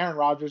 But Aaron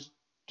Rodgers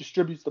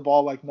distributes the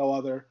ball like no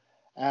other,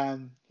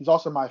 and he's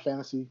also my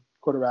fantasy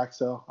quarterback,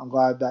 so I'm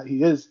glad that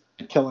he is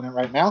killing it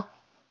right now.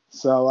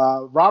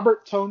 So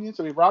Robert Tonyan,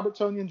 so we have Robert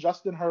Tonyan,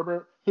 Justin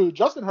Herbert, who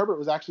Justin Herbert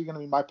was actually going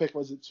to be my pick,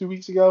 was it 2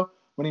 weeks ago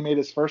when he made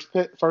his first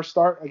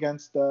start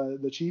against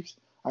the Chiefs?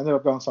 I ended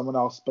up going someone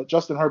else, but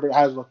Justin Herbert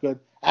has looked good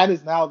and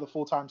is now the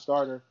full-time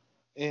starter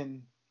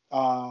in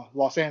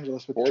Los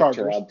Angeles with the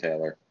Chargers. Tyrod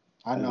Taylor.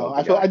 I know.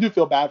 I do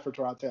feel bad for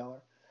Tyrod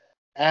Taylor.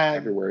 And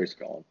everywhere he's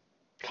going.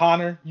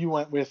 Connor, you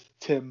went with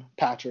Tim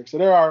Patrick. So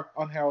there are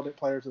unheralded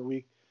players of the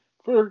week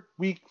for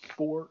week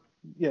 4.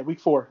 Yeah,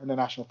 week 4 in the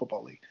National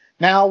Football League.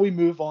 Now we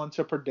move on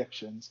to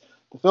predictions.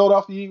 The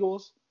Philadelphia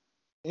Eagles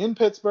in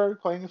Pittsburgh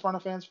playing in front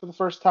of fans for the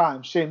first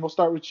time. Shane, we'll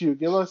start with you.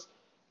 Give us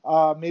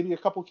maybe a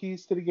couple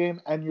keys to the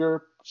game and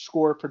your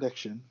score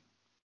prediction.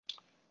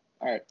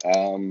 All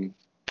right.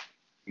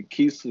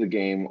 Keys to the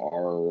game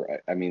are,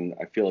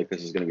 I feel like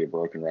this is going to be a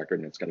broken record,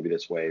 and it's going to be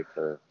this way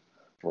for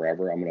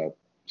forever. I'm going to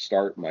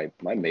start my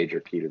major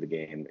key to the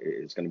game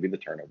is going to be the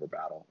turnover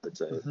battle.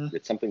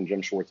 It's something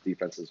Jim Schwartz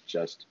defenses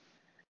just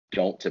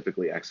don't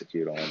typically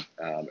execute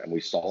on, and we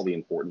saw the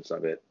importance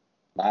of it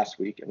last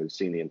week, and we've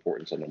seen the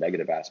importance on the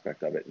negative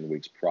aspect of it in the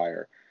weeks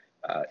prior.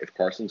 If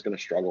Carson's going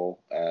to struggle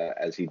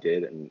as he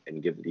did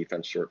and give the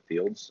defense short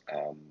fields,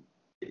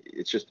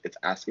 it's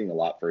asking a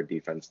lot for a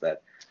defense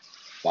that,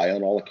 by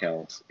on all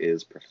accounts,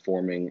 is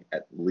performing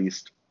at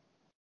least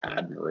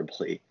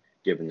admirably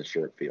given the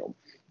short field.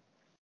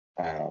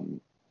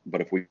 But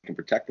if we can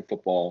protect the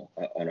football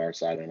on our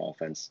side on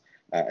offense,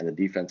 and the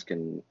defense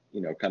can,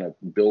 kind of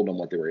build on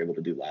what they were able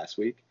to do last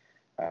week,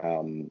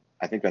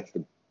 I think that's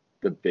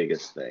the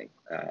biggest thing.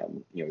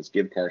 Is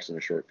give Carson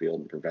a short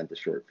field and prevent the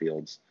short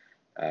fields,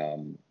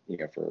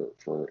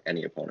 for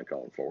any opponent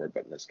going forward.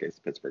 But in this case,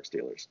 the Pittsburgh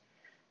Steelers.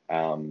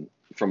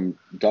 From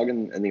Doug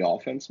and the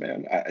offense,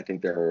 man, I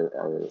think there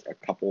are a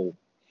couple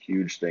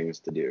huge things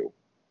to do.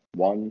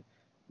 One,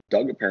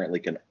 Doug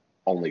apparently can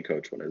only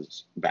coach when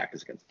his back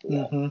is against the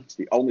wall. Mm-hmm. It's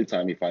the only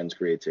time he finds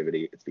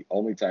creativity. It's the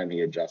only time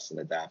he adjusts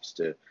and adapts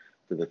to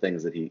the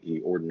things that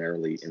he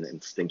ordinarily and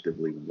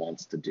instinctively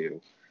wants to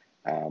do.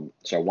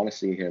 So I want to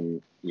see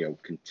him,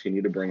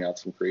 continue to bring out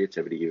some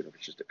creativity, even if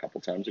it's just a couple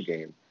times a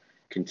game.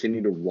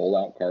 Continue to roll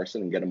out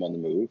Carson and get him on the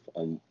move.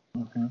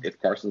 If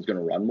Carson's going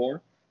to run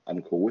more,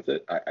 I'm cool with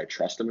it. I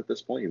trust him at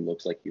this point. He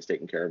looks like he's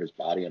taking care of his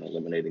body and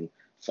eliminating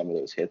some of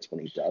those hits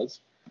when he does.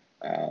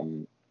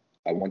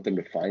 I want them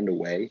to find a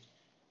way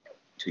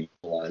to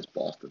utilize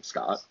Boston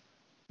Scott,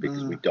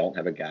 because we don't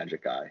have a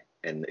gadget guy,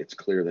 and it's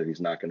clear that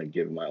he's not going to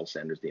give Miles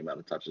Sanders the amount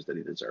of touches that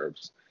he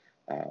deserves.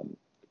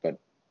 But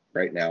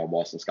right now,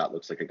 Boston Scott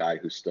looks like a guy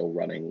who's still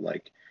running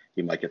like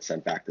he might get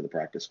sent back to the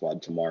practice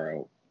squad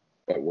tomorrow.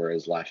 But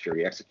whereas last year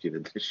he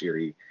executed, this year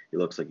he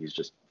looks like he's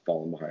just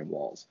falling behind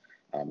walls.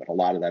 And a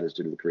lot of that is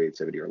due to the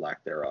creativity or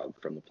lack thereof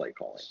from the play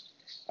calling.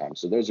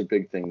 So those are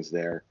big things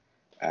there.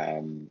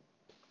 And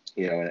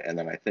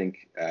then I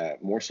think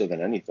more so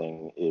than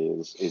anything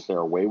is there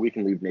a way we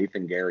can leave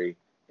Nathan Gary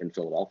in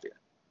Philadelphia?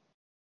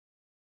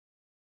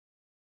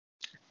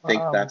 I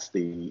think that's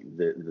the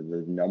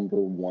number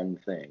one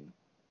thing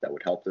that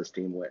would help this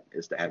team win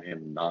is to have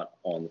him not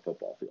on the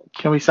football field.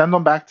 Can we send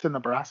him back to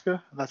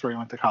Nebraska? That's where he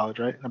went to college,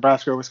 right?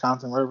 Nebraska or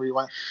Wisconsin, wherever he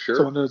went. Sure.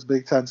 So one of those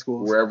Big Ten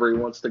schools. Wherever he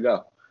wants to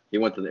go. He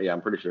went to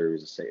I'm pretty sure he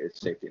was a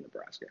safety in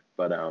Nebraska.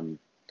 But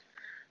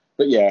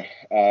yeah,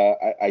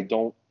 I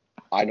don't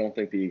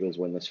think the Eagles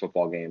win this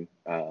football game.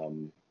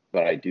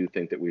 But I do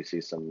think that we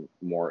see some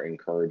more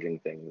encouraging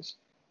things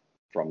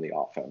from the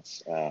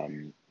offense. So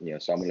I'm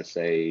going to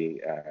say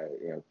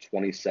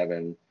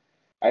 27.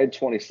 I had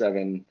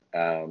 27,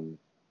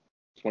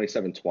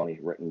 27-20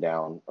 written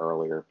down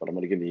earlier, but I'm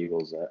going to give the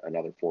Eagles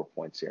another 4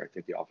 points here. I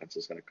think the offense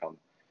is going to come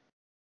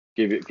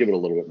give it a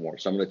little bit more.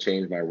 So I'm going to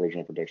change my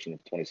original prediction of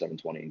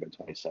 27-20 and go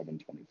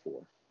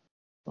 27-24.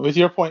 With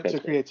your point to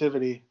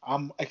creativity,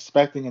 I'm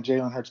expecting a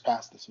Jalen Hurts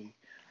pass this week.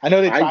 I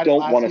know they tried I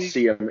don't want to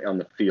see him on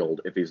the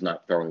field if he's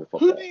not throwing the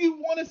football. Who do you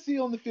want to see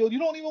on the field? You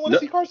don't even want to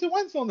see Carson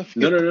Wentz on the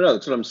field. No.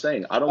 That's what I'm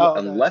saying. I don't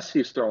unless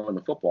he's throwing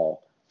the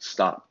football.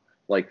 Stop.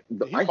 Like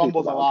I hate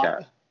the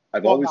Wildcat.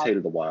 I've always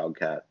hated the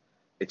Wildcat.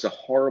 It's a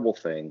horrible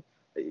thing.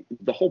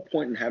 The whole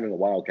point in having a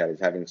Wildcat is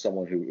having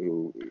someone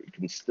who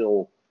can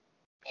still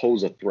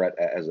pose a threat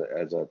as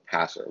a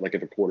passer. Like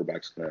if a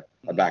quarterback's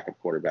a backup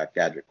quarterback,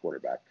 gadget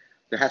quarterback,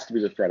 there has to be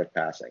the threat of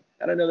passing.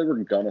 And I know they were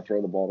gonna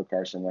throw the ball to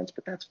Carson Wentz,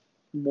 but that's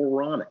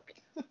moronic.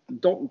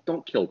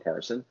 Don't kill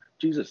Carson.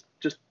 Jesus,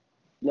 just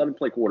let him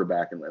play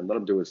quarterback and let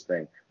him do his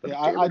thing. But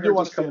I do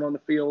want to coming on the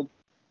field,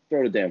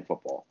 throw the damn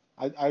football.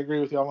 I agree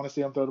with you. I want to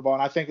see him throw the ball,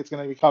 and I think it's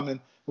going to be coming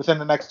within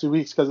the next 2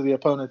 weeks because of the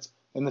opponents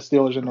in the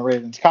Steelers and the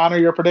Ravens. Connor,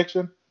 your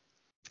prediction?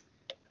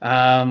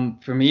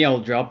 For me, I'll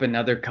drop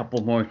another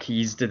couple more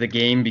keys to the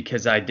game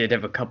because I did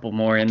have a couple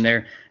more in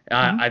there.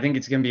 I think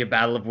it's going to be a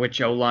battle of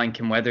which O-line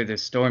can weather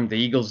this storm. The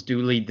Eagles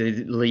do lead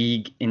the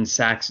league in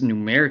sacks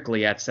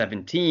numerically at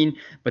 17,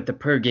 but the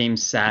per-game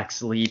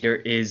sacks leader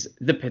is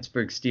the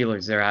Pittsburgh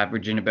Steelers. They're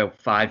averaging about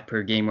 5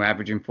 per game. We're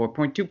averaging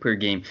 4.2 per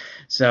game.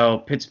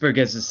 So Pittsburgh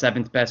has the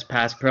 7th best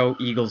pass pro.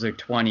 Eagles are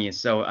 20th.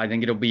 So I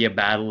think it'll be a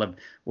battle of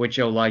which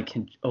O-line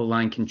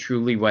can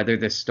truly weather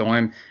this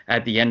storm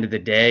at the end of the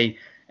day.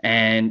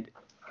 And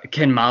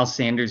can Miles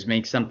Sanders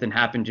make something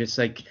happen? Just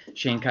like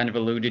Shane kind of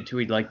alluded to,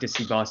 he'd like to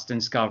see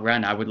Boston Scott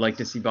run. I would like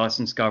to see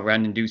Boston Scott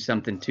run and do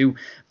something too.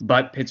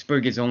 But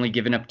Pittsburgh is only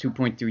given up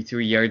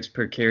 2.33 yards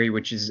per carry,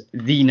 which is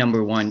the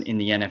number one in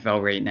the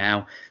NFL right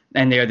now.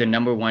 And they are the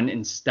number one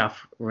in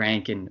stuff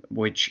ranking,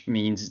 which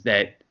means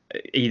that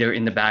either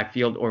in the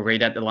backfield or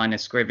right at the line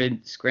of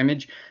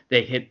scrimmage,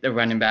 they hit the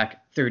running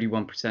back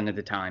 31% of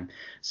the time.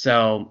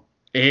 So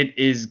it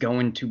is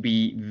going to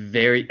be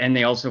and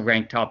they also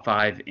rank top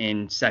 5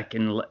 in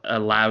second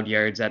allowed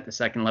yards at the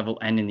second level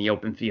and in the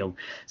open field.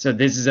 So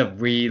this is a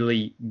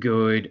really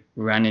good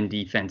running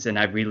defense, and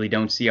I really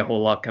don't see a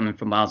whole lot coming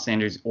from Miles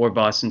Sanders or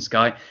Boston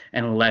Scott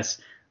unless,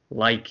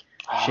 like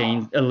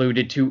Shane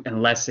alluded to,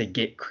 unless they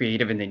get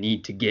creative, and they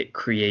need to get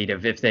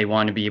creative if they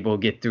want to be able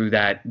to get through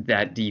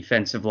that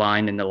defensive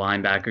line and the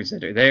linebackers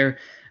that are there.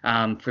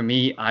 For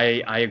me,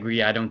 I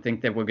agree. I don't think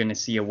that we're going to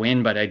see a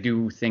win, but I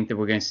do think that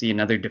we're going to see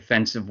another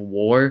defensive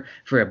war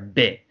for a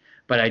bit.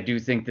 But I do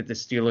think that the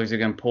Steelers are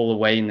going to pull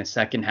away in the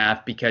second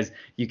half because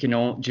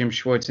Jim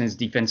Schwartz and his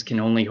defense can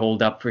only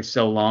hold up for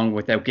so long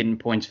without getting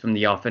points from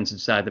the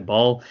offensive side of the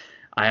ball.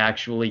 I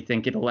actually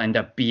think it'll end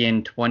up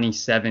being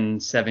 27-17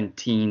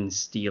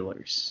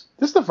 Steelers.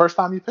 This is the first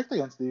time you picked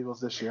against the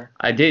Eagles this year.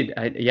 I did.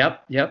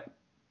 Yep.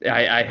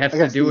 I have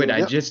to do it. Yep.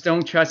 I just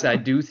don't trust it. I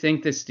do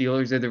think the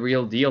Steelers are the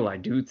real deal. I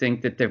do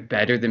think that they're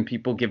better than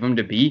people give them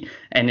to be,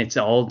 and it's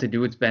all to do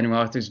with Ben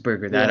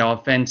Roethlisberger. That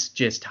offense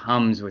just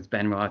hums with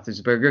Ben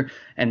Roethlisberger,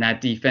 and that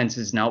defense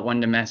is not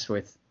one to mess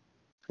with.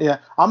 Yeah,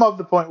 I'm of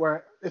the point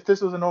where if this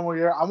was a normal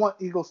year, I want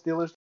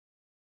Eagles-Steelers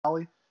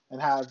to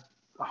and have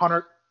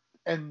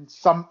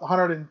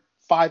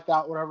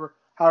 105,000, whatever,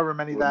 however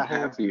many that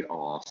holds. That'd be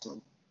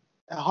awesome.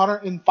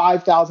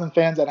 105,000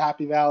 fans at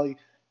Happy Valley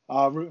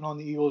rooting on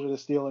the Eagles or the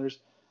Steelers.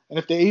 And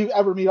if they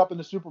ever meet up in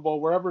the Super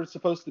Bowl, wherever it's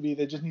supposed to be,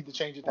 they just need to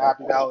change it to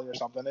Happy Valley or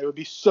something. It would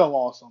be so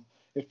awesome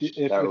if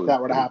that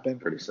were to happen.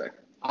 Pretty sick.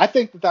 I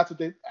think that's what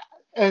they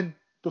 – and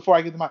before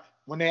I get to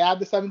when they add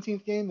the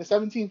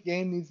 17th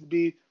game needs to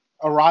be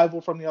a rival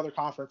from the other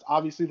conference.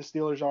 Obviously, the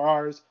Steelers are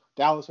ours.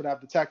 Dallas would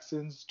have the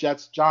Texans,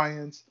 Jets,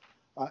 Giants,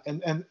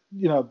 and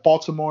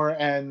Baltimore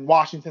and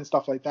Washington,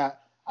 stuff like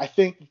that. I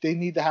think they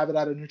need to have it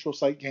at a neutral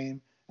site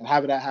game and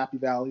have it at Happy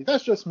Valley.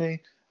 That's just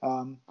me.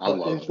 I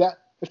love it.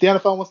 If the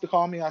NFL wants to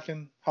call me, I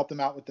can help them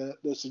out with the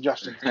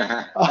suggestions.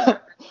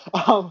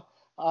 I'm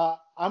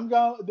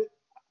going.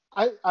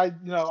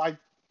 I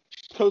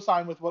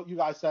co-sign with what you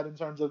guys said in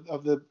terms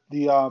of the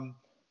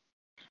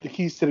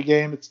keys to the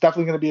game. It's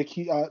definitely going to be a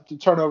key to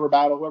turnover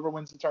battle. Whoever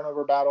wins the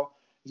turnover battle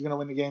is going to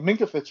win the game.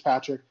 Minkah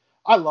Fitzpatrick,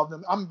 I love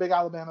him. I'm a big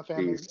Alabama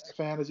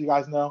fan, as you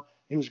guys know.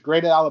 He was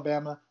great at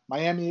Alabama.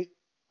 Miami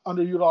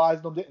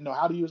underutilized him, didn't know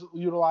how to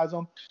utilize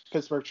him.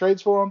 Pittsburgh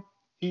trades for him.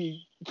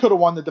 He could have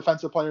won the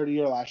Defensive Player of the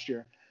Year last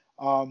year.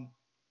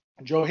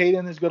 Joe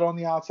Hayden is good on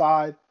the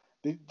outside.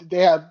 They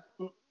have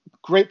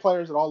great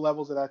players at all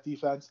levels of that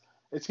defense.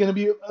 it's going to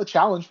be a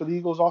challenge for the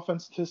Eagles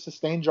offense to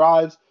sustain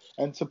drives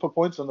and to put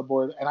points on the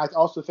board. And I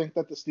also think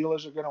that the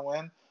Steelers are going to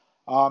win.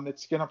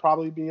 It's going to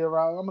probably be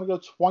around, I'm going to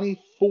go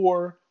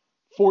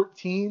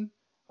 24-14.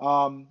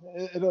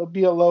 It'll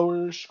be a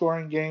lower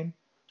scoring game,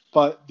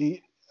 but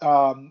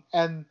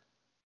and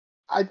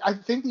I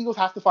think the Eagles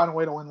have to find a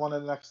way to win one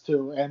of the next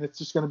two, and it's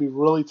just going to be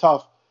really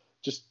tough.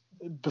 Just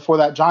before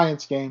that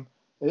Giants game,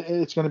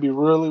 it's going to be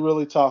really,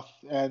 really tough,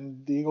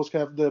 and the Eagles can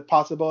have the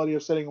possibility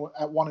of sitting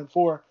at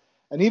 1-4,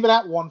 and even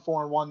at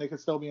 1-4-1, they could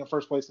still be in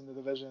first place in the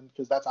division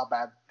because that's how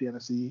bad the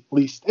NFC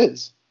least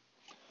is.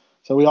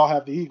 So we all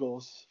have the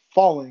Eagles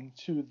falling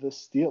to the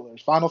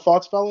Steelers. Final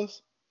thoughts,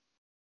 fellas?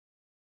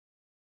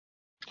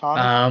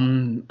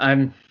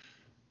 Connor?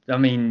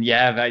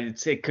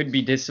 It could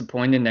be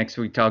disappointing next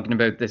week talking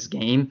about this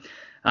game,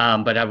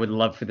 but I would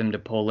love for them to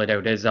pull it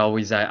out. As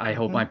always, I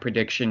hope my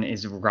prediction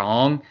is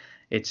wrong.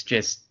 It's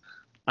just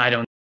I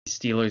don't think the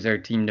Steelers are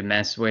a team to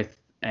mess with,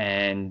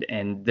 and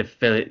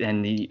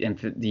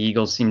the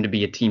Eagles seem to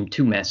be a team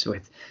to mess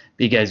with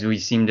because we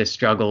seem to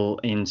struggle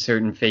in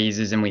certain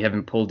phases, and we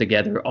haven't pulled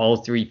together all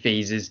three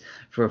phases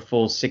for a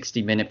full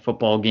 60-minute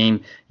football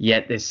game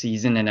yet this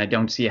season, and I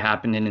don't see it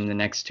happening in the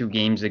next two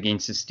games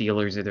against the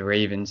Steelers or the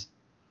Ravens.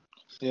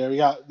 Yeah, we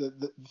got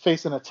the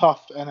facing a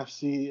tough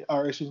AFC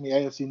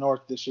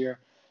North this year.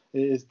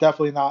 Is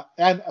definitely not,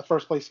 and a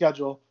first place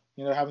schedule.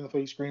 Having to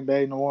face Green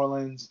Bay, New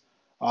Orleans,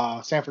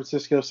 San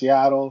Francisco,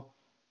 Seattle,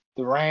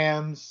 the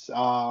Rams,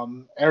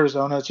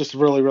 Arizona. It's just a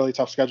really, really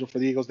tough schedule for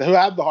the Eagles, who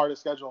have the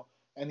hardest schedule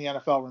in the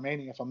NFL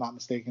remaining, if I'm not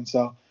mistaken.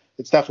 So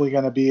it's definitely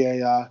going to be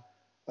a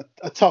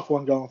tough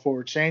one going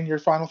forward. Shane, your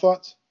final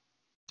thoughts?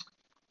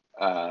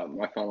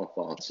 My final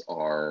thoughts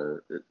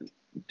are,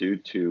 due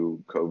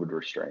to COVID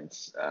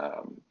restraints,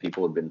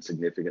 people have been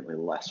significantly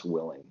less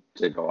willing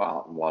to go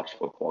out and watch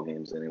football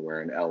games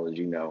anywhere. And Elle, as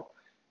you know,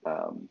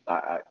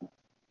 I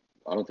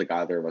don't think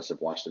either of us have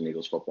watched an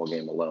Eagles football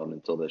game alone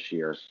until this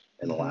year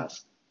in the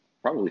last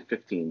probably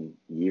 15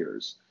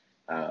 years.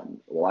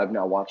 Well, I've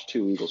now watched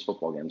 2 Eagles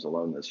football games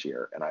alone this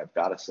year, and I've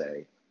got to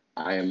say,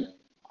 I'm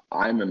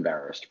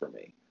embarrassed for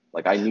me.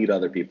 Like, I need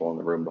other people in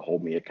the room to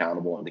hold me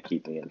accountable and to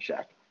keep me in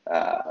check.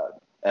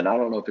 And I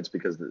don't know if it's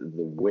because the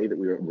way that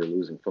we're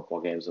losing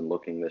football games and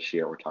looking this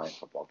year, we're tying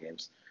football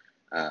games.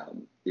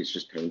 It's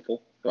just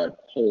painful. But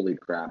holy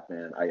crap,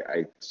 man,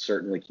 I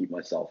certainly keep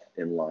myself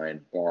in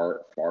line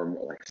far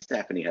more. Like,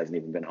 Stephanie hasn't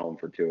even been home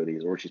for 2 of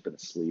these, or she's been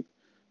asleep,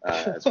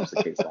 as was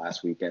the case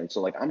last weekend.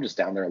 So, like, I'm just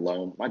down there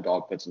alone. My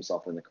dog puts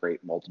himself in the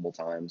crate multiple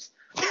times.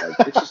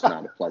 Like, it's just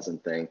not a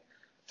pleasant thing.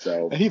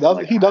 So he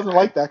doesn't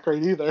like that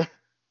crate either.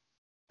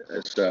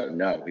 So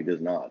no, he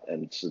does not.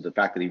 And so the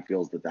fact that he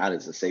feels that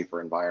is a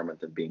safer environment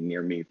than being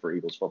near me for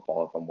Eagles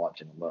football if I'm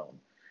watching alone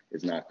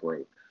is not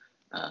great.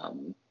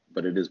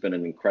 But it has been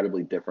an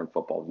incredibly different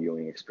football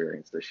viewing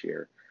experience this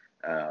year.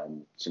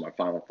 So my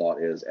final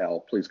thought is,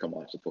 Elle, please come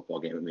watch the football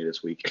game with me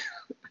this week.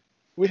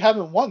 We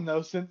haven't won,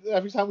 though, since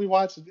every time we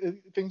watch,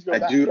 things go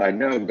back. Dude, I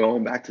know,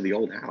 going back to the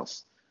old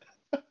house.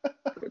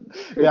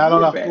 Yeah, I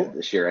don't know. Bad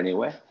this year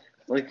anyway.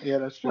 Like, yeah,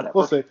 that's true. Whatever.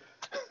 We'll see.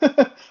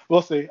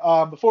 We'll see.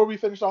 Before we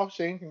finish off,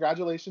 Shane,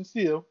 congratulations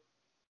to you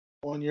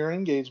on your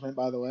engagement,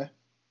 by the way.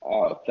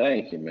 Oh,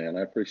 thank you, man.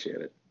 I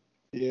appreciate it.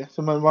 Yeah,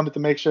 someone wanted to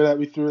make sure that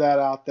we threw that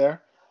out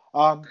there.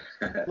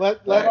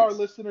 Let our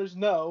listeners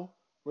know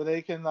where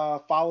they can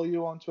follow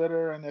you on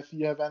Twitter, and if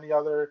you have any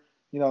other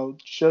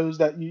shows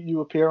that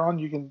you appear on,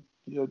 you can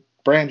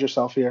brand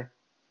yourself here.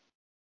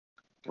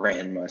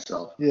 Brand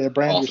myself. Yeah,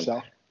 brand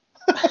yourself.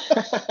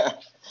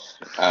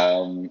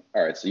 All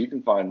right, so you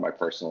can find my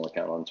personal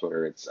account on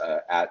Twitter. It's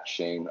at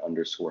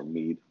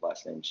Shane_Meade.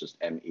 Last name is just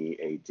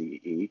MEADE.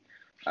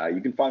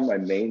 You can find my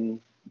main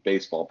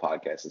baseball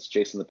podcast. It's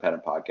Jason the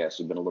Pennant Podcast.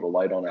 We've been a little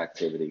light on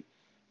activity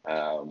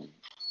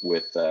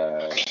with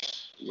the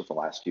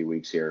last few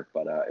weeks here,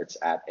 but it's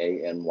at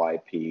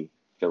ANYP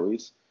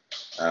Phillies.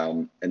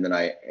 And then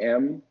I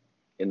am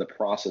in the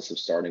process of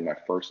starting my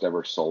first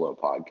ever solo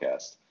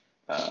podcast.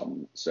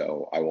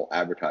 So I will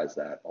advertise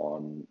that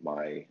on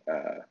my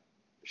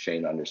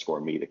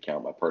Shane_Meade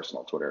account, my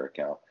personal Twitter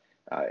account,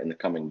 in the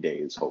coming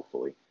days,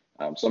 hopefully.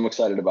 So I'm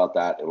excited about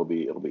that. It'll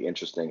be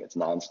interesting. It's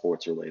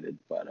non-sports related,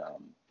 but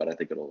I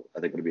think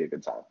it'll be a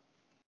good time.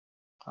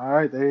 All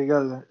right, there you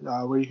go.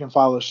 Where you can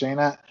follow Shane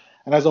at,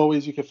 and as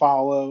always, you can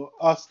follow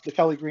us, the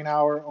Kelly Green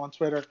Hour, on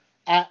Twitter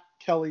at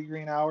Kelly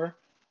Green Hour.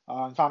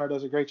 And Connor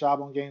does a great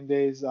job on game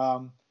days,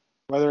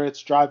 whether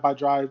it's drive by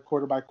drive,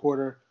 quarter by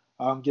quarter,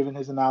 giving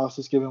his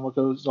analysis, giving what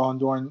goes on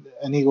during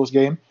an Eagles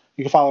game.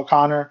 You can follow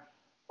Connor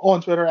on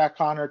Twitter at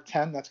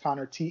Connor10, that's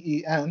Connor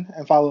TEN,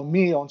 and follow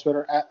me on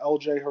Twitter at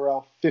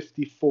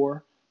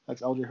LJHarrell54,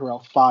 that's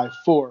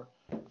LJHarrell54.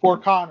 For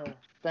Connor,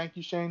 thank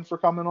you, Shane, for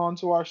coming on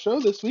to our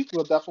show this week.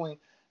 We'll definitely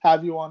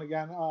have you on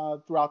again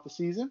throughout the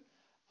season.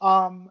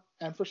 And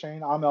for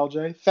Shane, I'm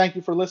LJ. Thank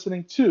you for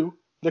listening to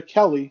the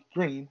Kelly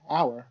Green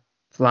Hour.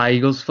 Fly,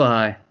 Eagles,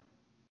 fly.